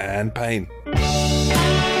and Pain.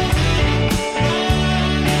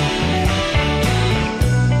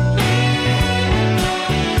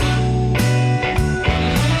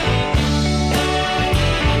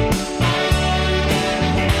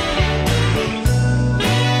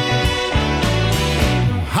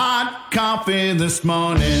 coffee this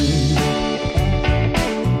morning.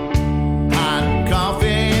 Hot coffee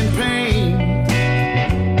and pain.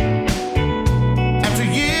 After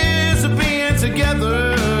years of being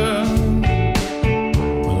together,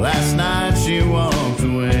 last night she walked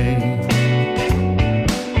away.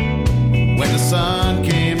 When the sun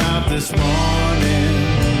came out this morning,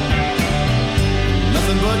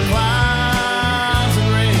 nothing but clouds and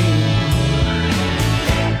rain.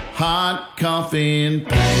 Hot coffee and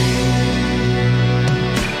pain.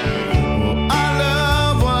 Well, our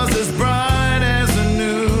love was as bright as the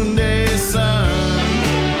noonday sun,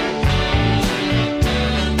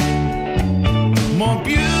 more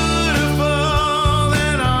beautiful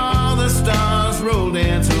than all the stars rolled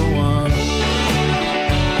into one.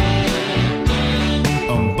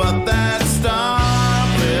 Oh, but that star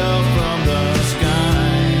fell from the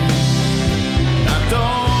sky. I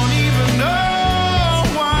don't even know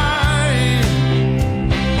why.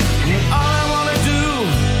 All I wanna do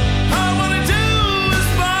is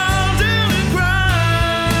fall down and cry.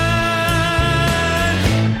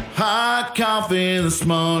 Hot coffee this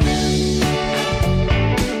morning.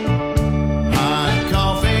 Hot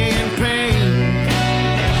coffee and pain.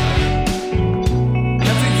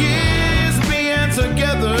 After years of being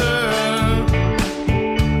together,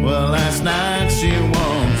 well, last night she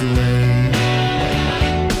walked away.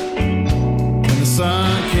 When the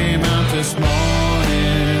sun came out this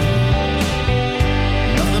morning,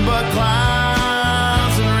 nothing but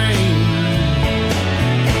clouds and rain.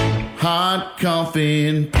 Hot coffee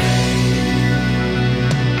and pain.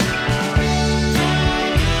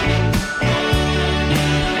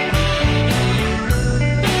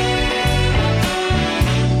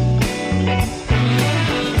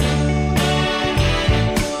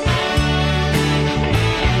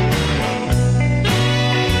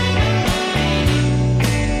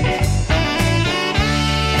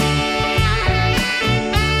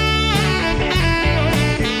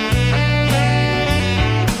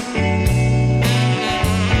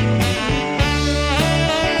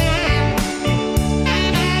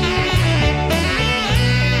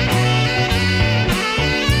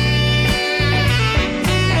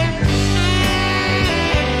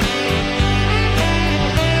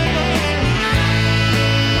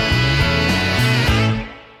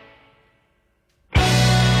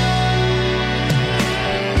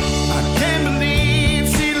 I can't believe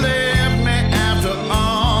she left me after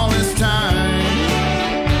all this time.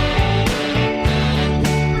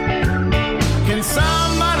 Can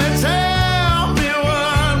somebody tell me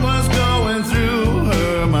what was going through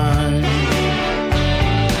her mind?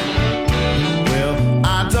 Well, I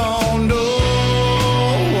don't know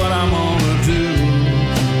what I'm gonna do.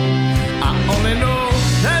 I only know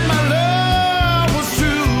that my love was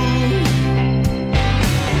true.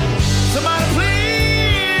 Somebody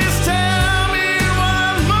please tell me what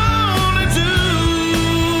I'm gonna do.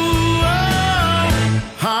 Oh,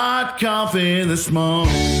 hot coffee this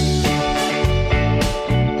morning.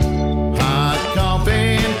 Hot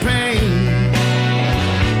coffee and pain.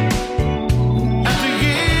 After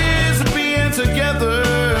years of being together,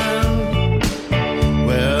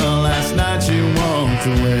 well, last night she walked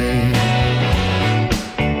away.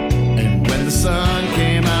 And when the sun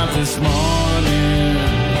came out this morning,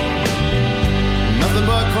 nothing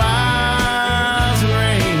but clouds and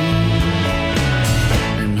rain.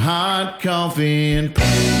 And hot coffee and pain.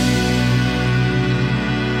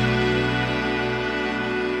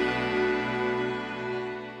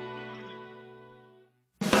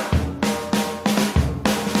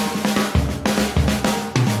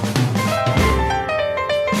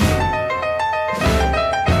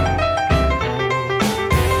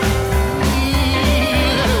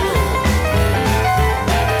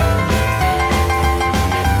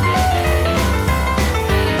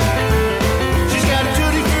 She's got a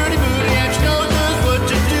tutti frutti booty and she knows just what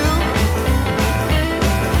to do.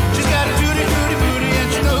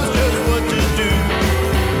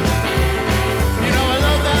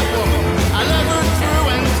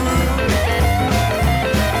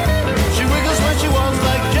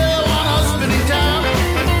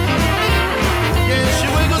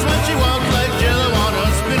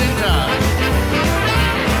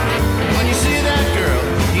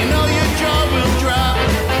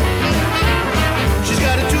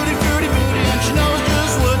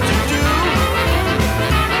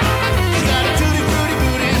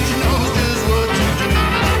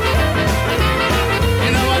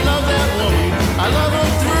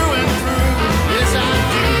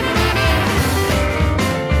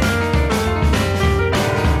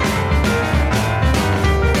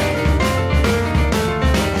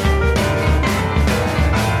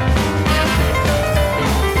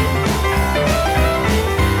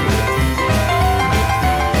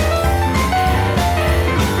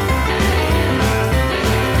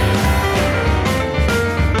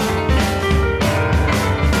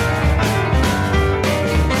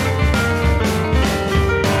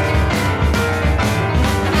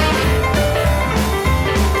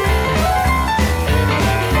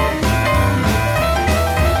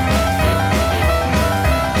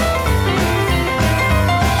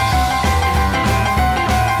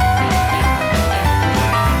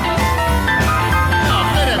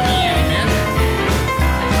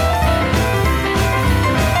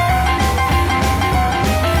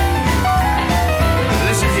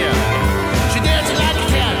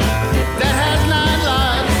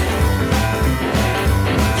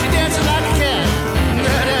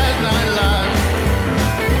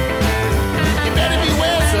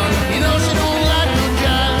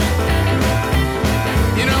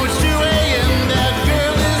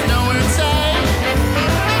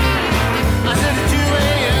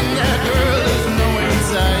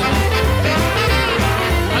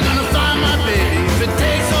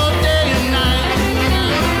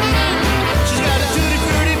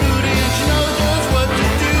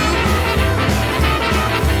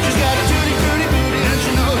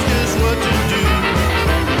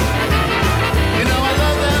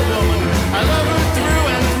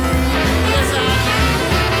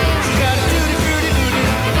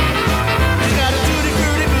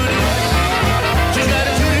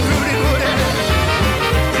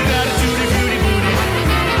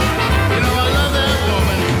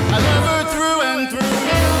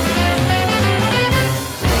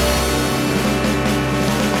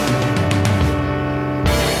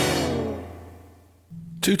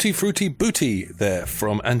 Tutti Frutti Booty there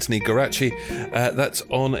from Anthony Garacci. That's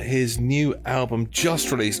on his new album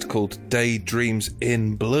just released called Daydreams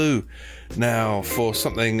in Blue. Now for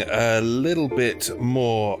something a little bit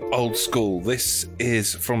more old school, this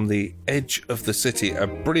is from The Edge of the City, a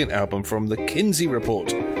brilliant album from the Kinsey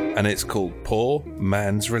Report, and it's called Poor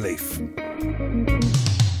Man's Relief.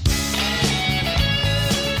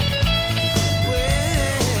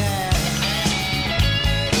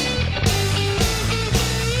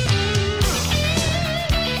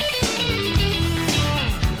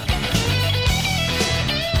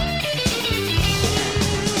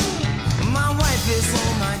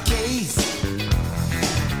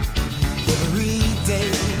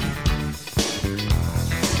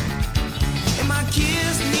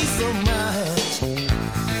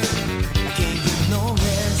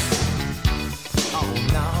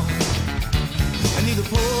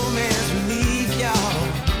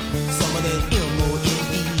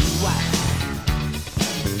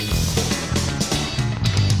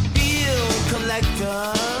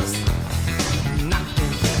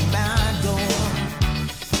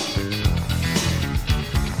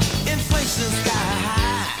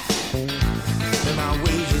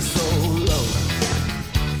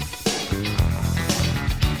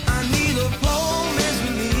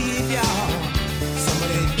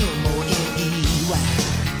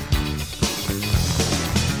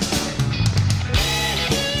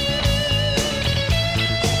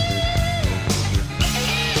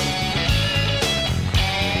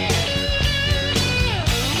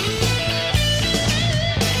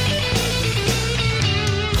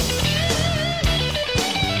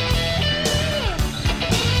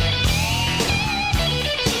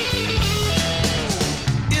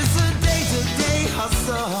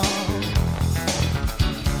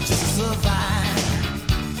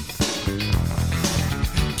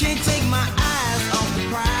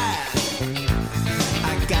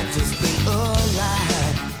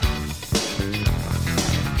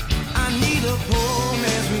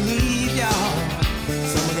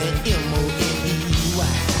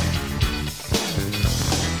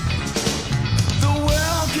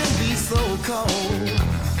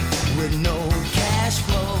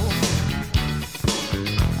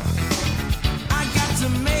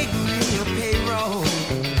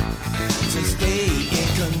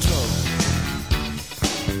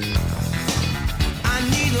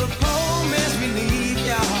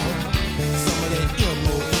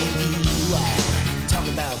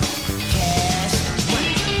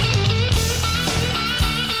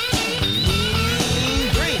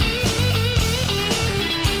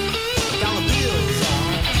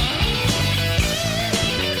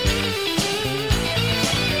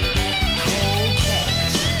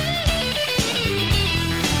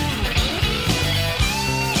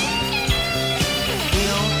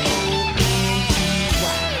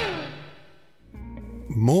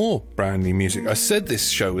 Brand new music. I said this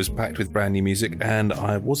show was packed with brand new music, and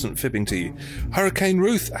I wasn't fibbing to you. Hurricane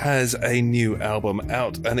Ruth has a new album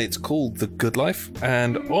out, and it's called The Good Life.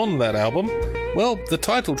 And on that album, well, the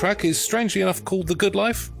title track is strangely enough called The Good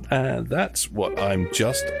Life, and that's what I'm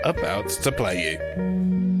just about to play you.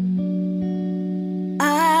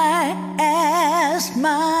 I asked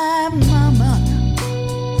my mama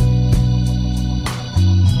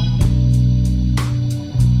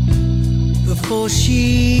before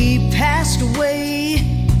she passed away,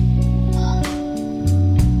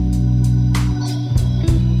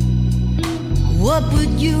 what would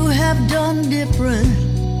you have done different?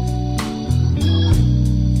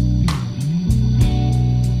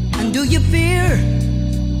 And do you fear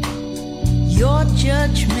your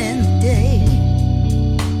judgment day?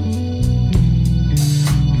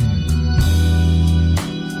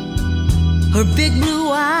 Her big blue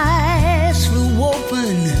eyes flew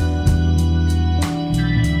open,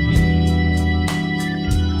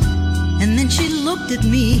 and then she looked at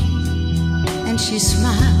me and she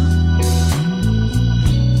smiled.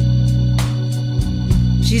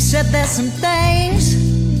 She said, there's some things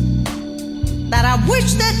that I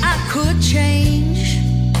wish that I could change,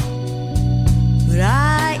 but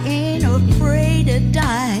I ain't afraid of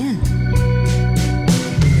dying,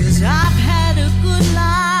 'cause I've had a good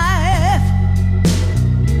life.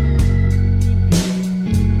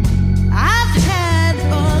 I've had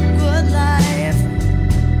a good life.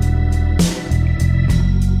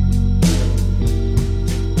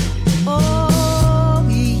 Oh,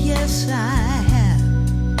 yes, I have.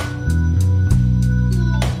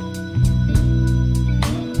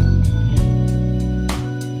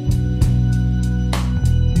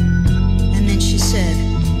 And then she said,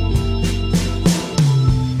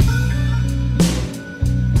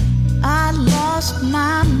 I lost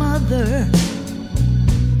my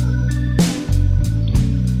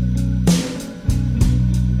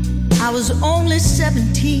was only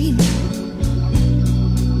 17.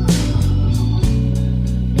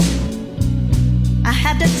 I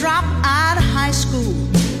had to drop out of high school,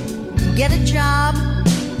 get a job,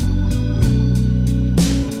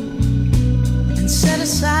 and set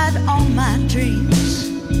aside all my dreams.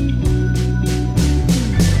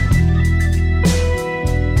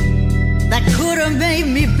 That could have made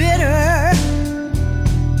me bitter.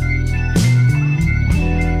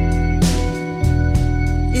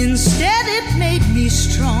 Instead, it made me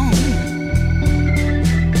strong.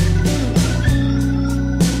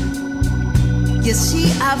 You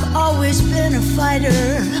see, I've always been a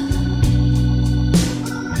fighter.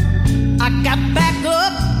 I got back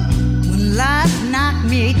up when life knocked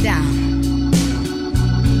me down.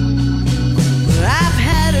 But I've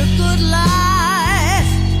had a good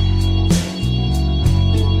life.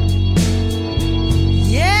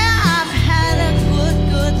 Yeah, I've had a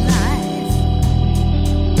good life.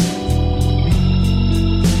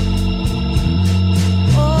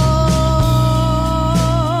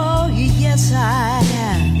 Oh, yes, I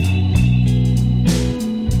have.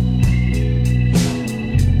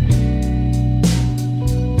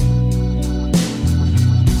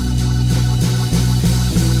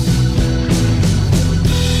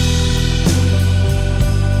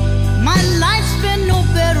 My life's been no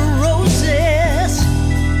bed of roses.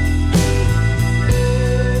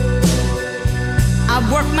 I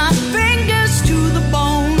work my fingers to the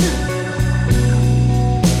bone.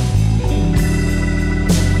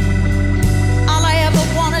 All I ever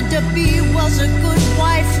wanted to be was a good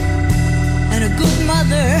wife and a good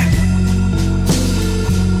mother.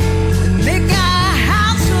 And make our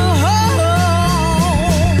house a home.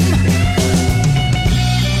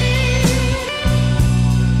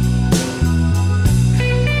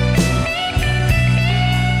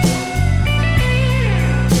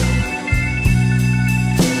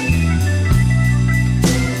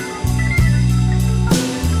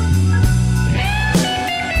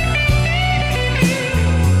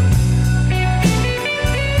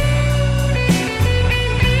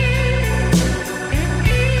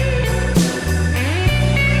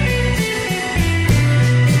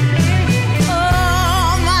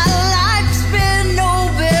 Oh, my life's been no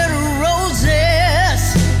bed of roses.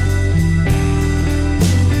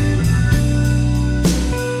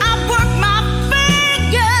 I work my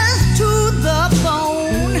fingers to the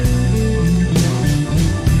bone.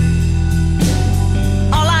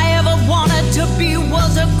 All I ever wanted to be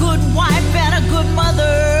was a good wife and a good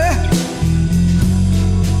mother.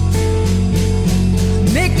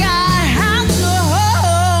 Make our house a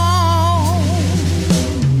home.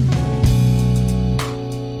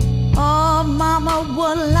 Oh, Mama,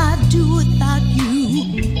 what'll I do without you?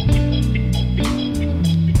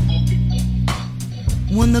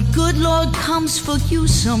 When the good Lord comes for you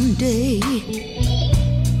someday.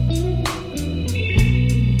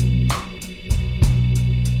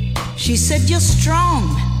 She said, you're strong,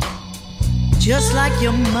 just like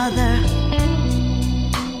your mother.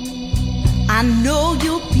 I know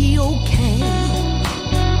you'll be okay.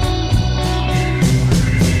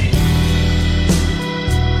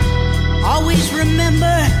 Always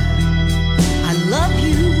remember, I love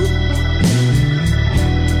you.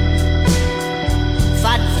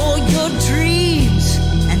 Fight for your dreams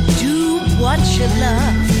and do what you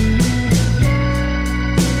love.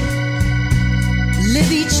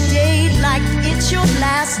 Live each day like it's your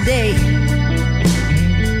last day.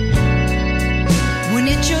 When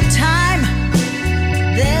it's your time,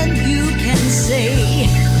 then you can say,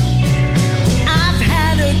 I've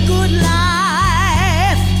had a good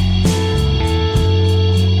life.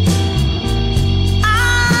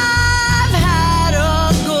 I've had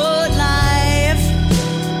a good life.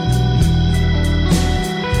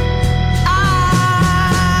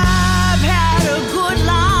 I've had a good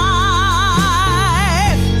life.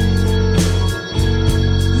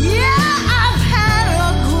 Yeah, I've had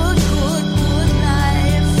a good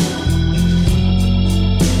life.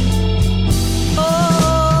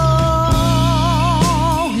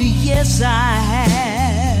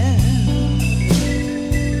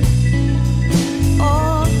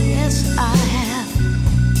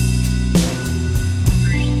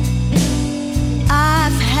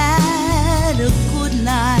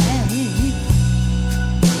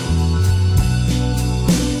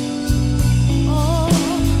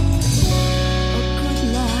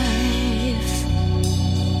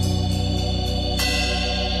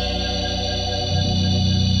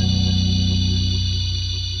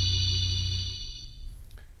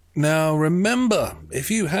 Now, remember,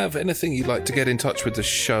 if you have anything you'd like to get in touch with the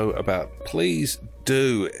show about, please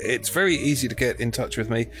do. It's very easy to get in touch with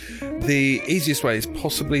me. The easiest way is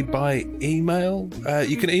possibly by email.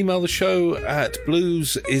 You can email the show at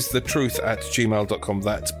bluesisthetruth@gmail.com.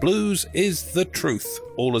 That's bluesisthetruth,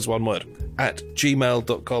 all as one word,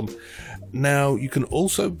 @gmail.com. Now, you can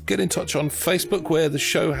also get in touch on Facebook, where the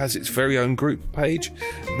show has its very own group page.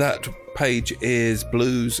 That page is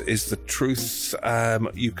Blues is the Truth.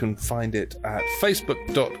 You can find it at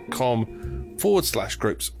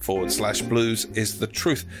facebook.com/groups/blues is the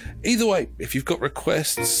truth. Either way, if you've got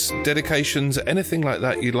requests, dedications, anything like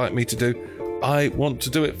that you'd like me to do, I want to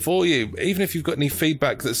do it for you. Even if you've got any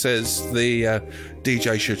feedback that says the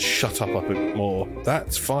DJ should shut up a bit more,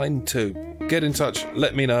 that's fine too. Get in touch,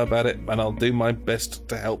 let me know about it, and I'll do my best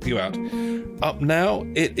to help you out. Up now,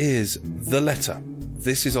 it is The Letter.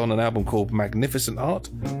 This is on an album called Magnificent Art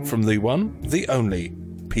from the one, the only,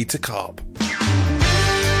 Peter Karp.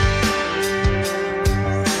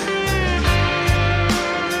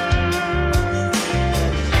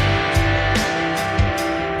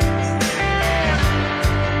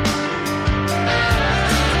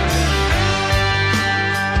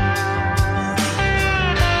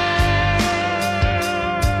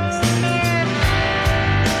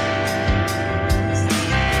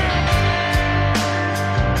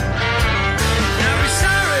 Now he's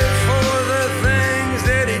sorry for the things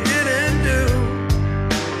that he didn't do.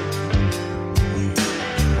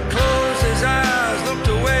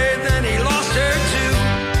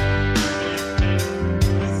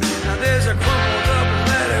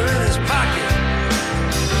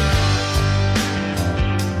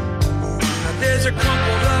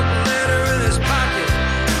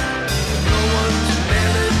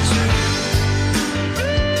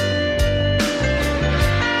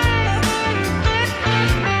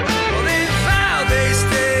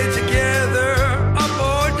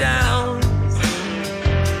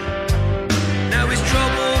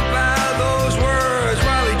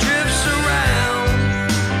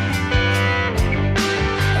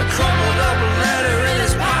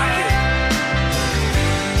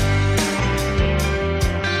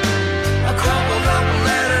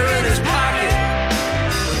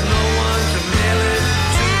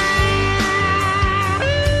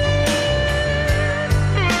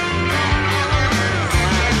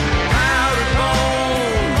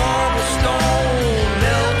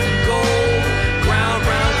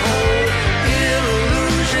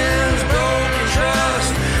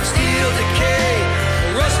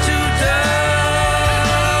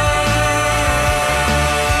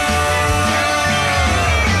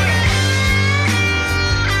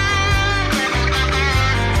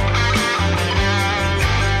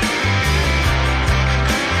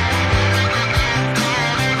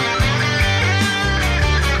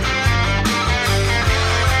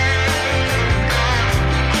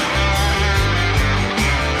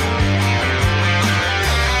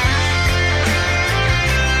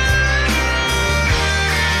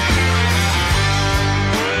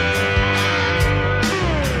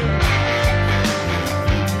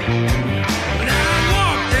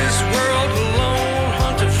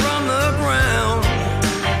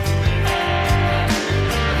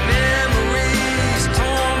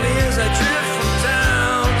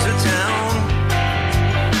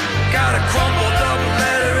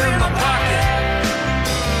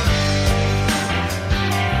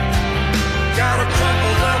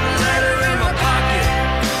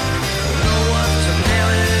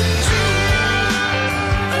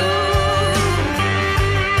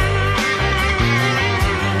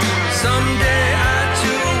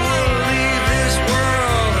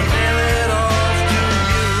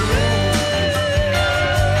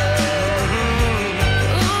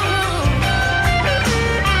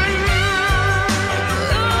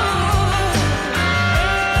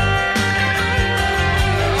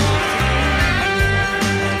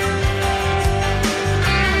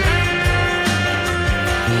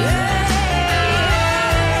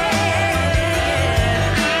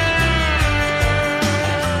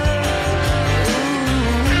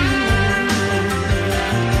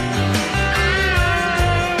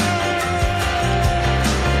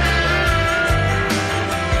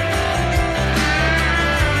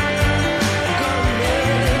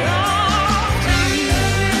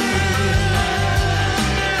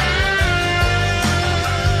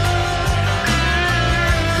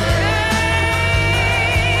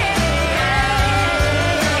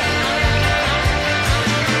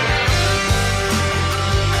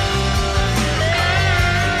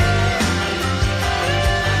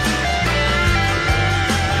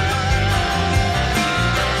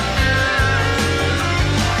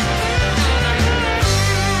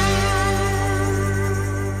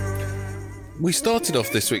 We started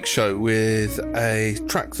off this week's show with a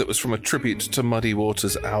track that was from a tribute to Muddy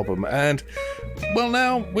Waters album, and well,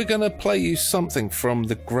 now we're going to play you something from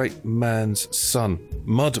the great man's son,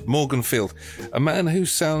 Mud Morganfield, a man who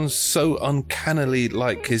sounds so uncannily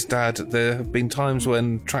like his dad. There have been times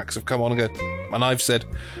when tracks have come on and I've said,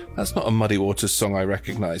 that's not a Muddy Waters song I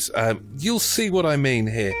recognise. You'll see what I mean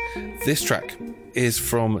here. This track is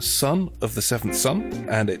from Son of the Seventh Son,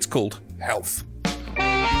 and it's called Health.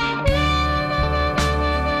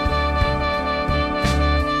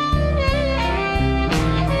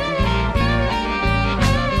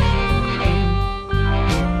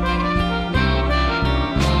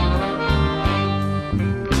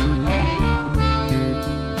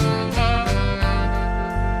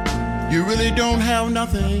 You really don't have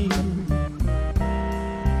nothing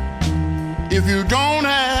if you don't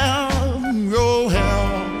have your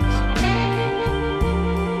health.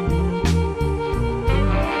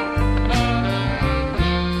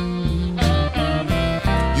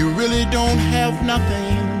 You really don't have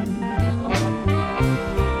nothing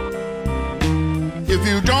if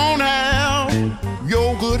you don't have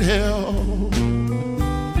your good health.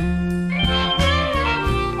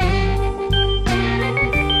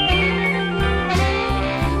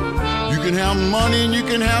 You can have money and you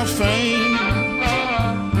can have fame,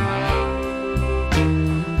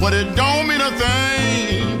 but it don't mean a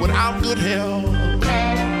thing without good health.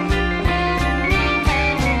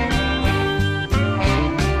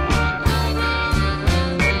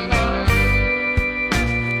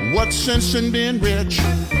 What sense in being rich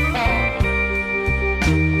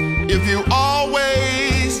if you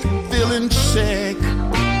always feeling sick?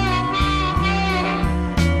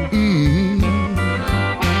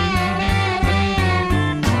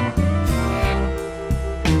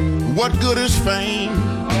 What good is fame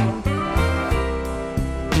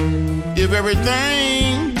if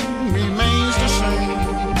everything remains the same?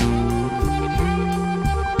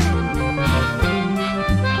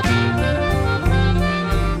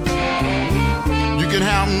 You can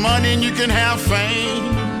have money and you can have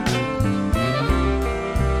fame,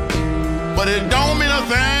 but it don't mean a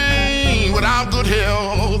thing without good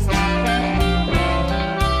health.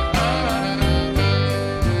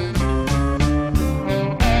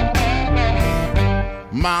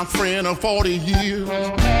 My friend of 40 years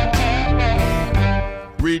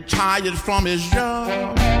retired from his job.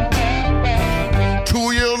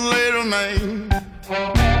 2 years later, man,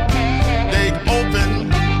 they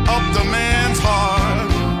opened up the man's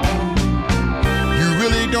heart. You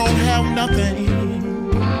really don't have nothing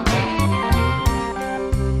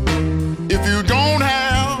if you don't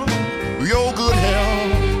have your good health.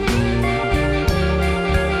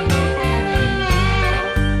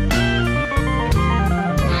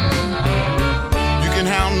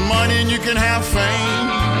 You can have fame,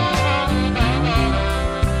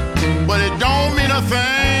 but it don't mean a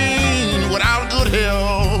thing without good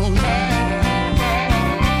health.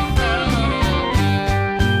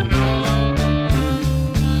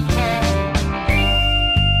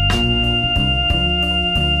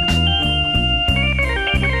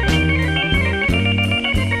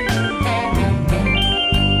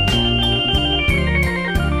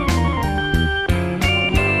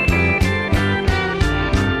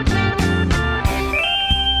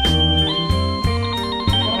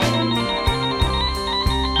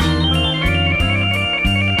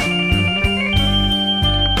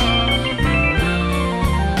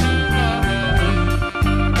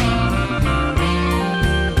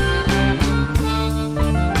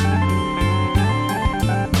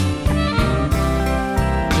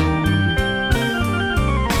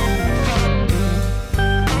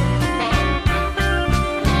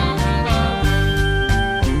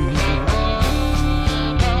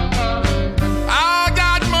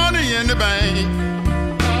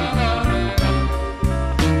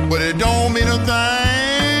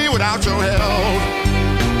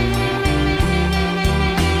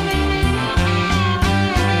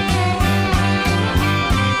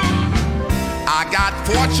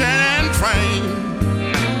 Fortune and fame,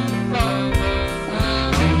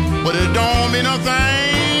 but it don't mean a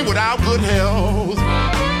thing without good health.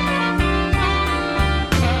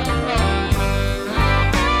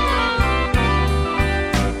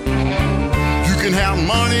 You can have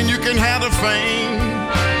money and you can have the fame,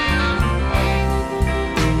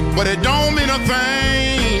 but it don't mean a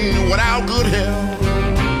thing without good health.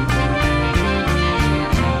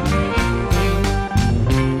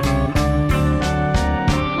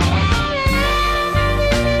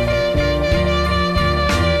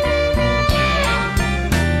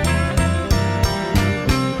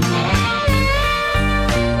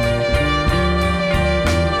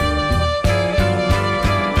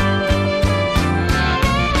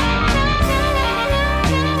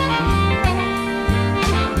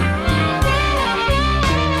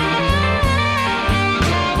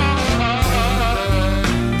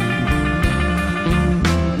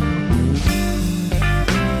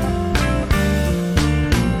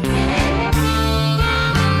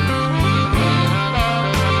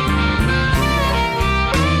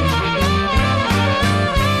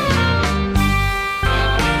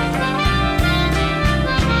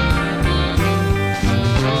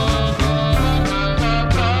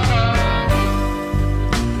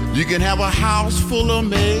 You can have a house full of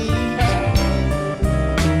maids,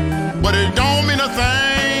 but it don't mean a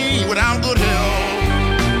thing without good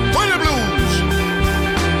health. Play the blues.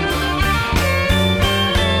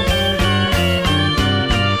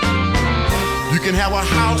 You can have a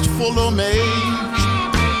house full of maids,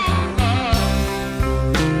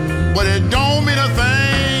 but it don't mean a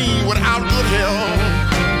thing without good health.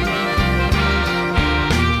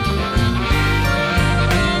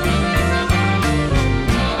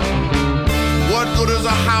 What good is a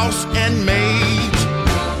house and maids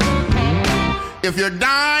if you're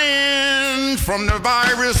dying from the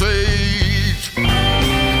virus AIDS?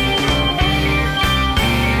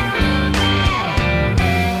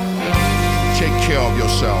 Take care of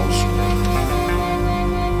yourselves.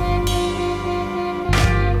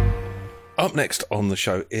 Up next on the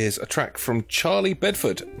show is a track from Charlie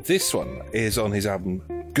Bedford. This one is on his album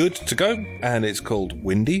Good to Go, and it's called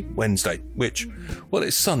Windy Wednesday, which, well,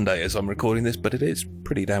 it's Sunday as I'm recording this, but it is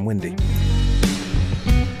pretty damn windy.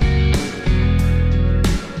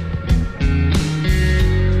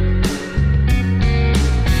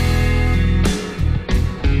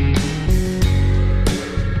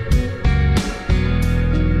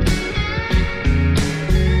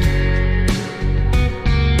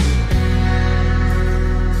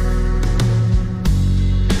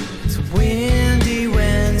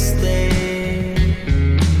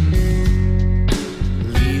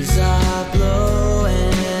 Leaves are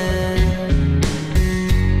blowing.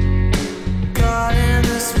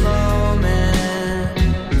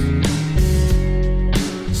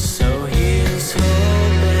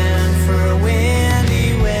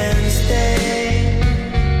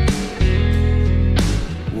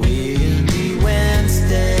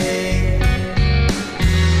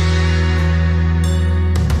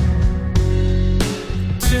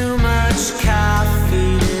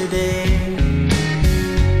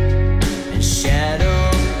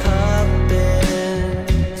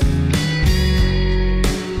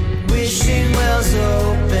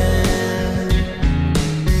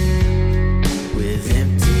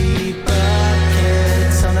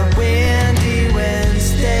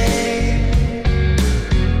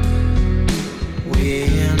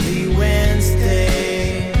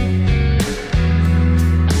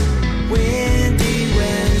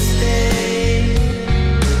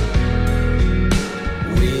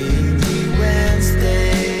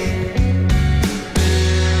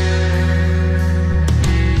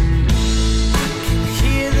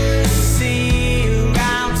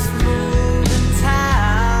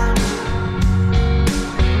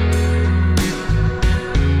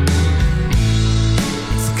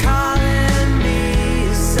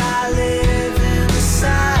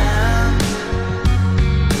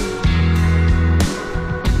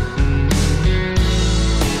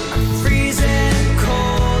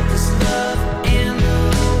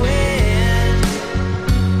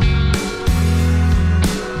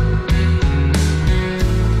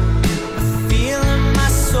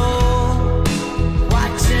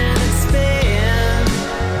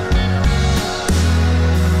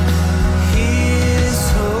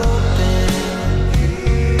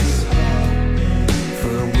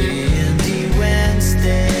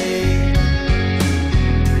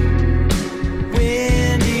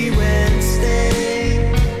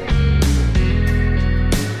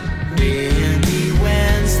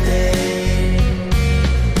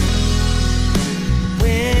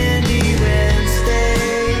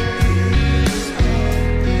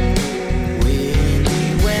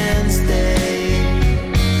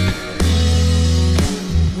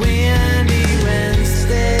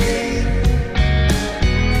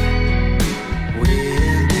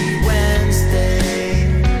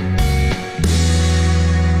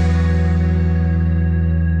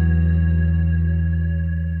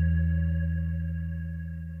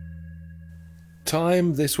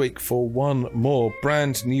 Time this week for one more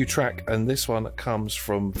brand new track, and this one comes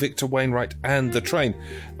from Victor Wainwright and The Train.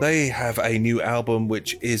 They have a new album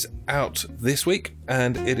which is out this week,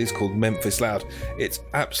 and it is called Memphis Loud. It's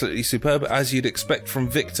absolutely superb, as you'd expect from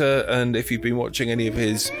Victor, and if you've been watching any of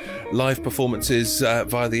his live performances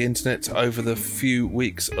via the internet over the few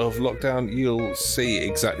weeks of lockdown, you'll see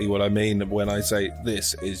exactly what I mean when I say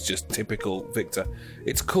this is just typical Victor.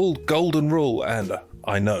 It's called Golden Rule, and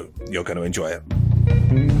I know you're going to enjoy it.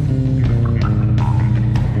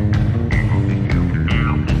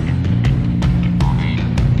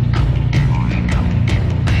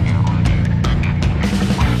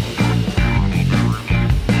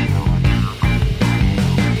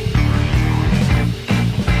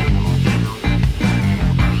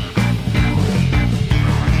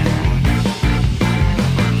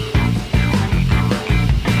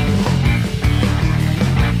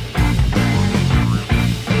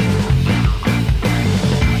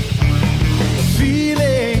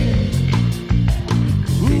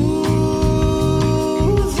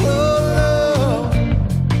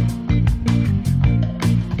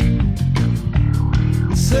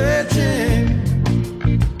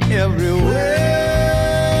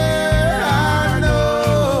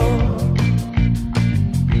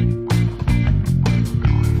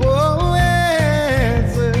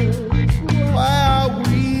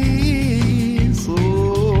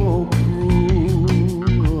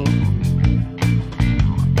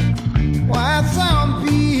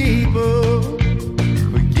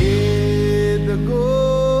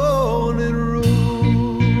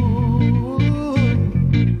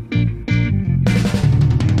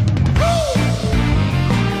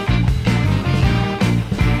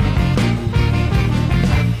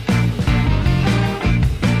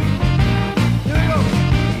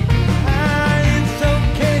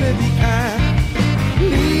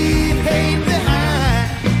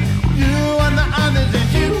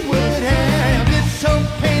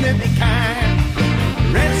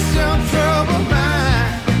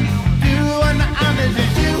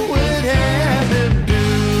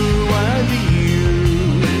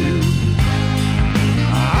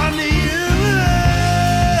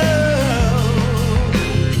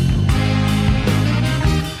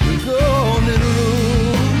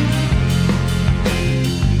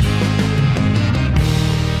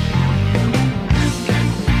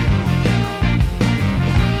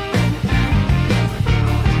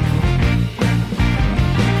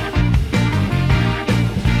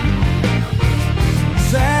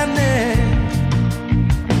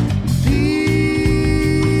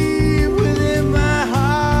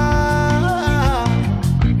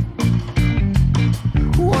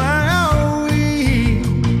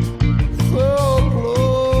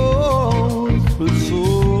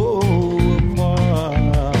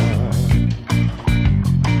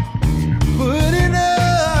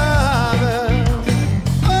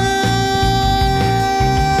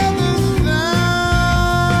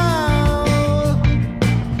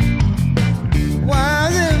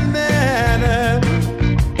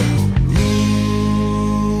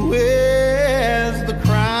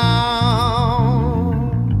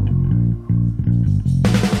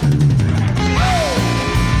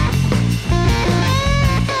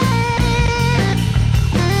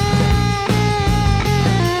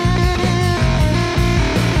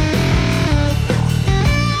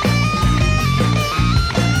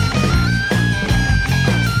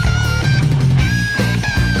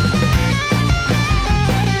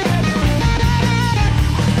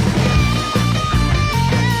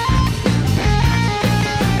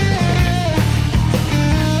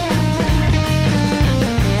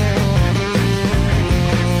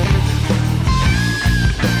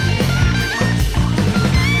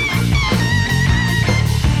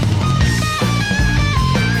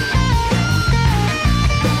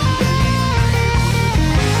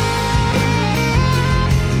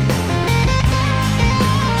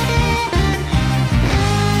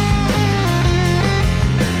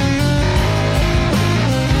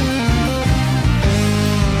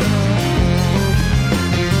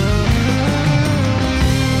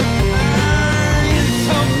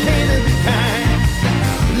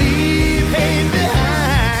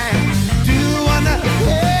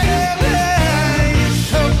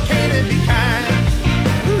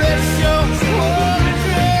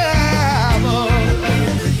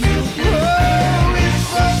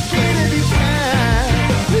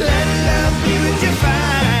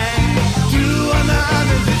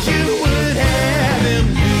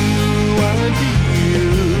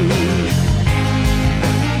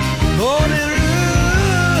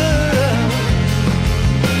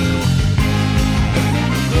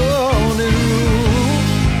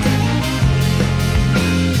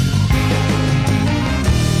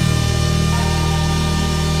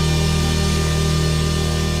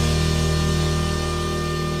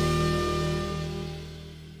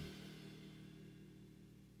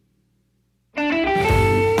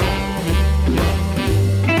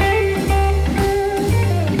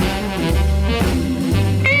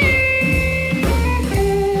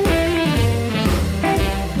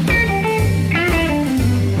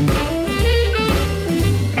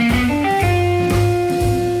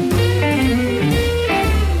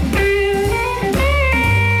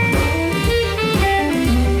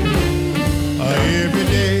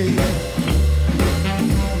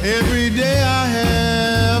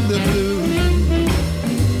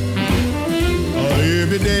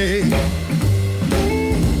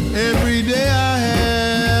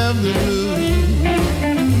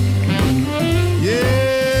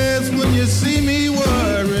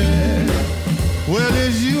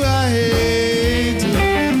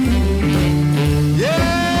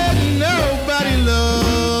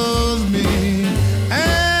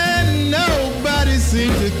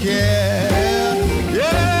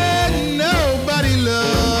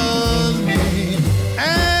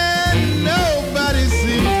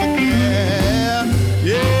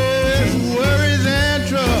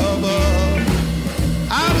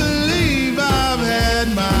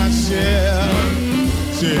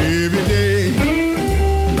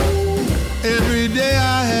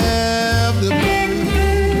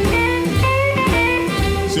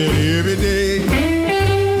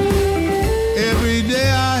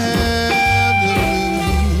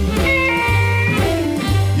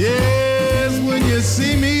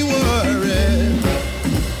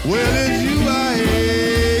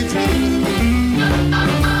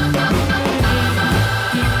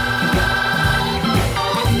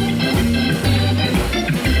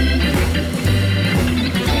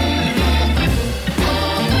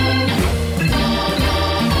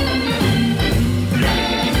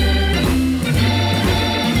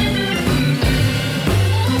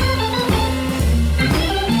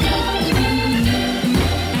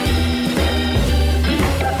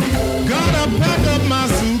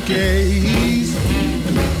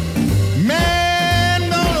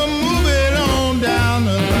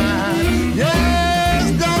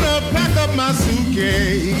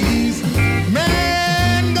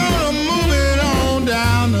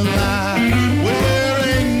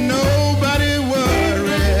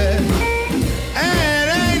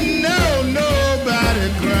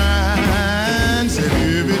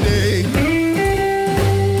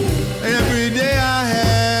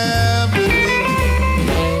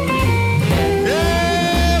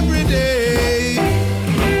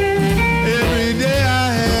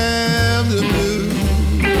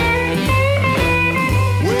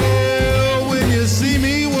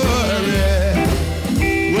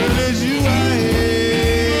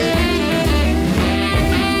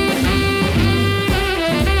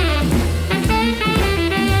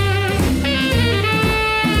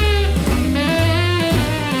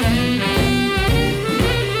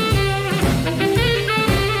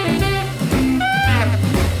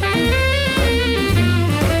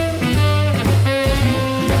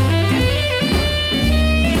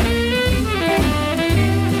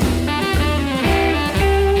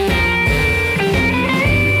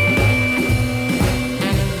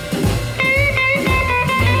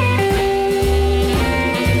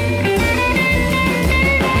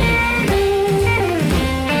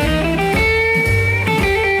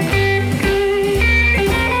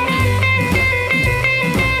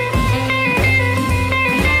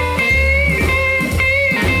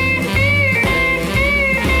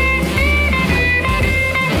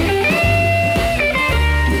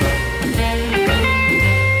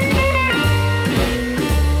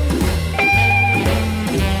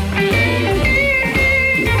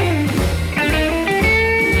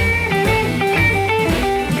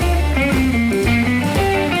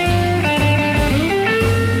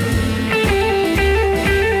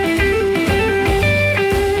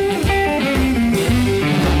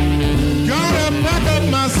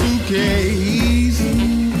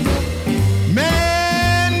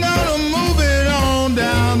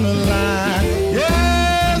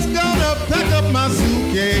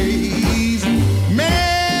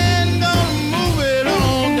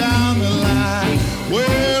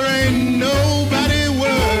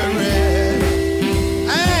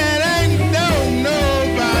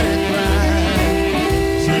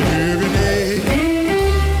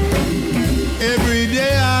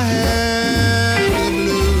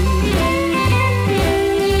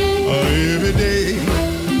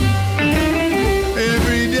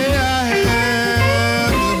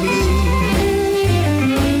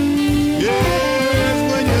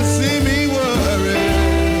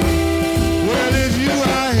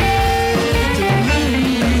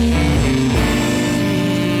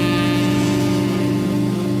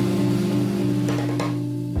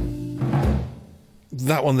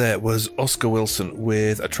 That one there was Oscar Wilson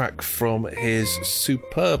with a track from his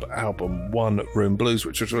superb album One Room Blues,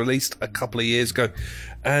 which was released a couple of years ago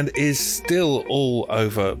and is still all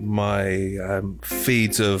over my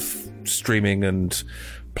feeds of streaming and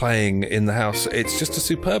playing in the house. It's just a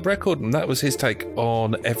superb record, and that was his take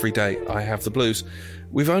on Every Day I Have the Blues.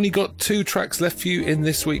 We've only got 2 tracks left for you in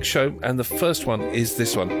this week's show, and the first one is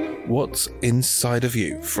this one, What's Inside of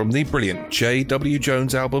You, from the brilliant J.W.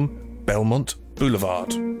 Jones album Belmont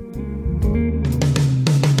Boulevard.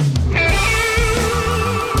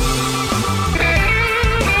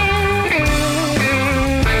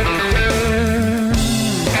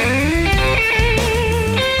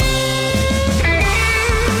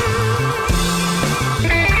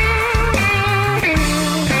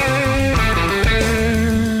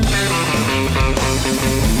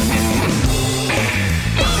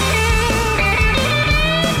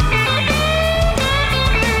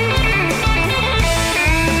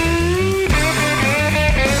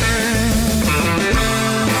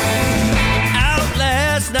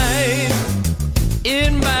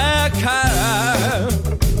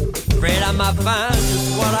 Find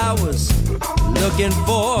just what I was looking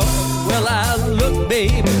for. Well, I look,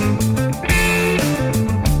 baby,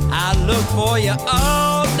 I look for you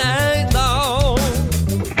all night long.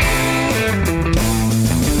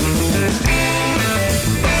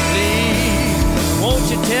 Please,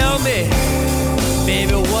 won't you tell me,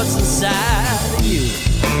 baby, what's inside of you?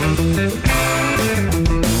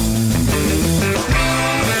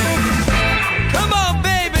 Come on,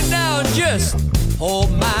 baby, now just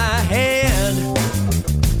hold my hand.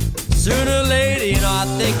 Sooner or later, you know, I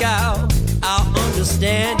think I'll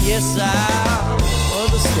understand. Yes, I'll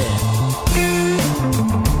understand.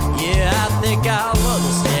 Yeah, I think I'll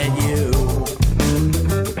understand you.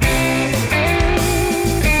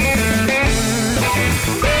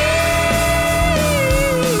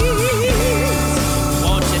 Please,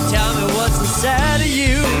 won't you tell me what's inside of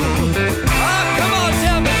you? Oh, come on,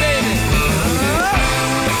 tell me, baby.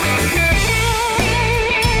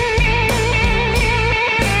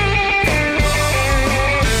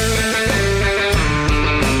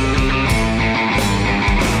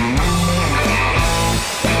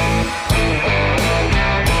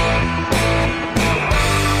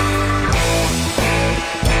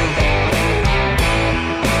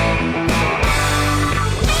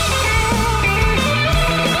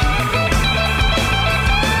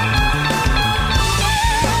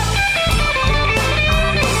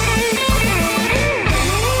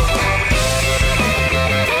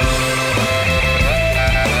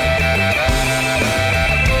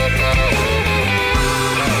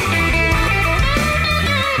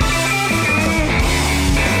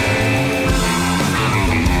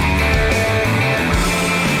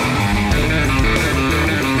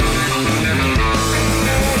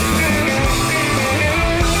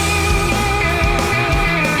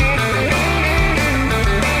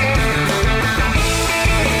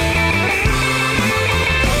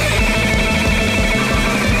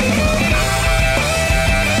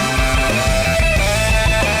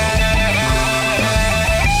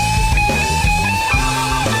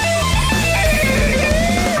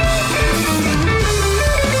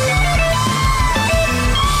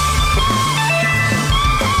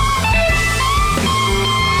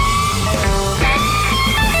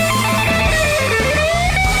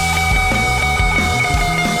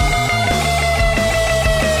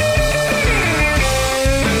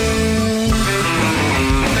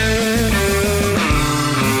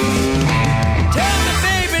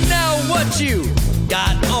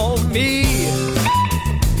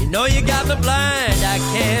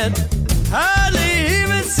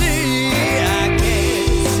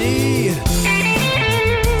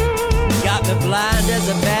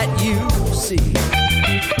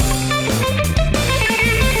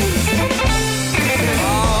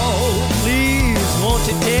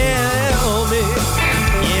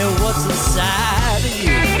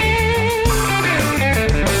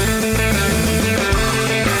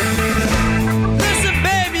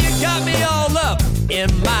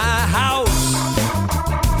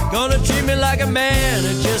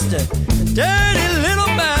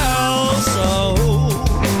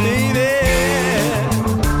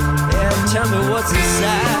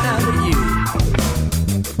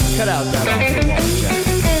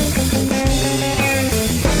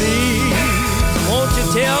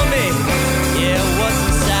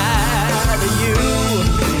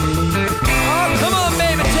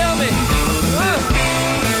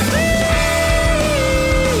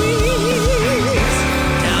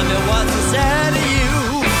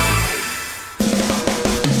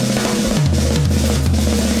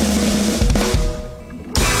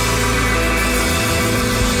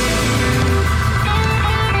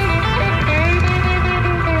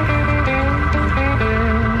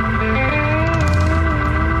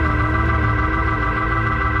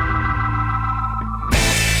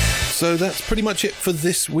 So that's pretty much it for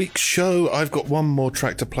this week's show. I've got one more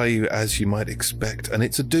track to play you, as you might expect, and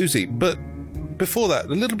it's a doozy. But before that, a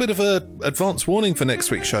little bit of an advance warning for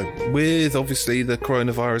next week's show. With obviously the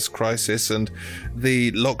coronavirus crisis and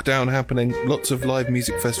the lockdown happening, lots of live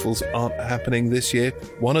music festivals aren't happening this year.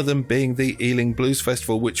 One of them being the Ealing Blues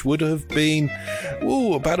Festival, which would have been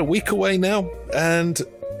about a week away now. And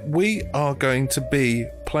we are going to be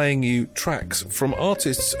playing you tracks from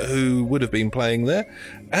artists who would have been playing there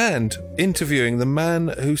and interviewing the man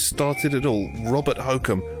who started it all, Robert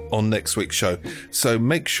Hokum, on next week's show. So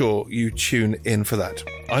make sure you tune in for that.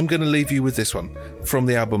 I'm going to leave you with this one. From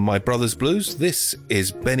the album My Brother's Blues, this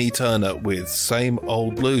is Benny Turner with Same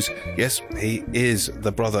Old Blues. Yes, he is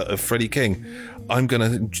the brother of Freddie King. I'm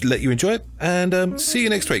going to let you enjoy it and see you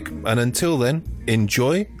next week. And until then,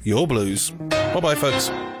 enjoy your blues. Bye-bye, folks.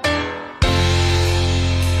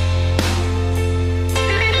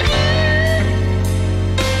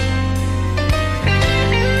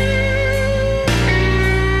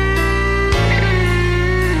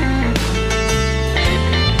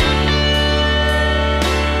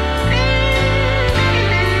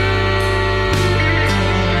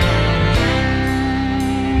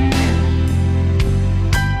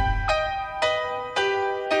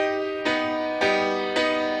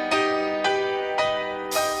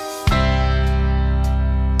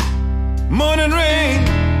 Morning rain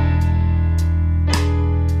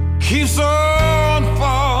keeps on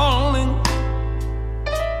falling.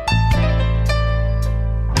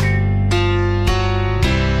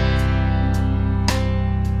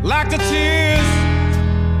 Like the tears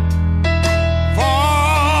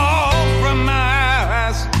fall from my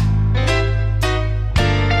eyes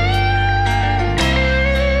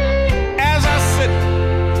as I sit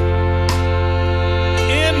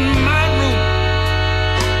in my room,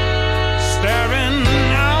 staring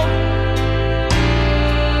out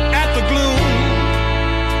at the gloom.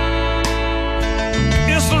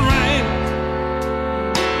 It's the rain,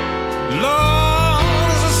 Lord.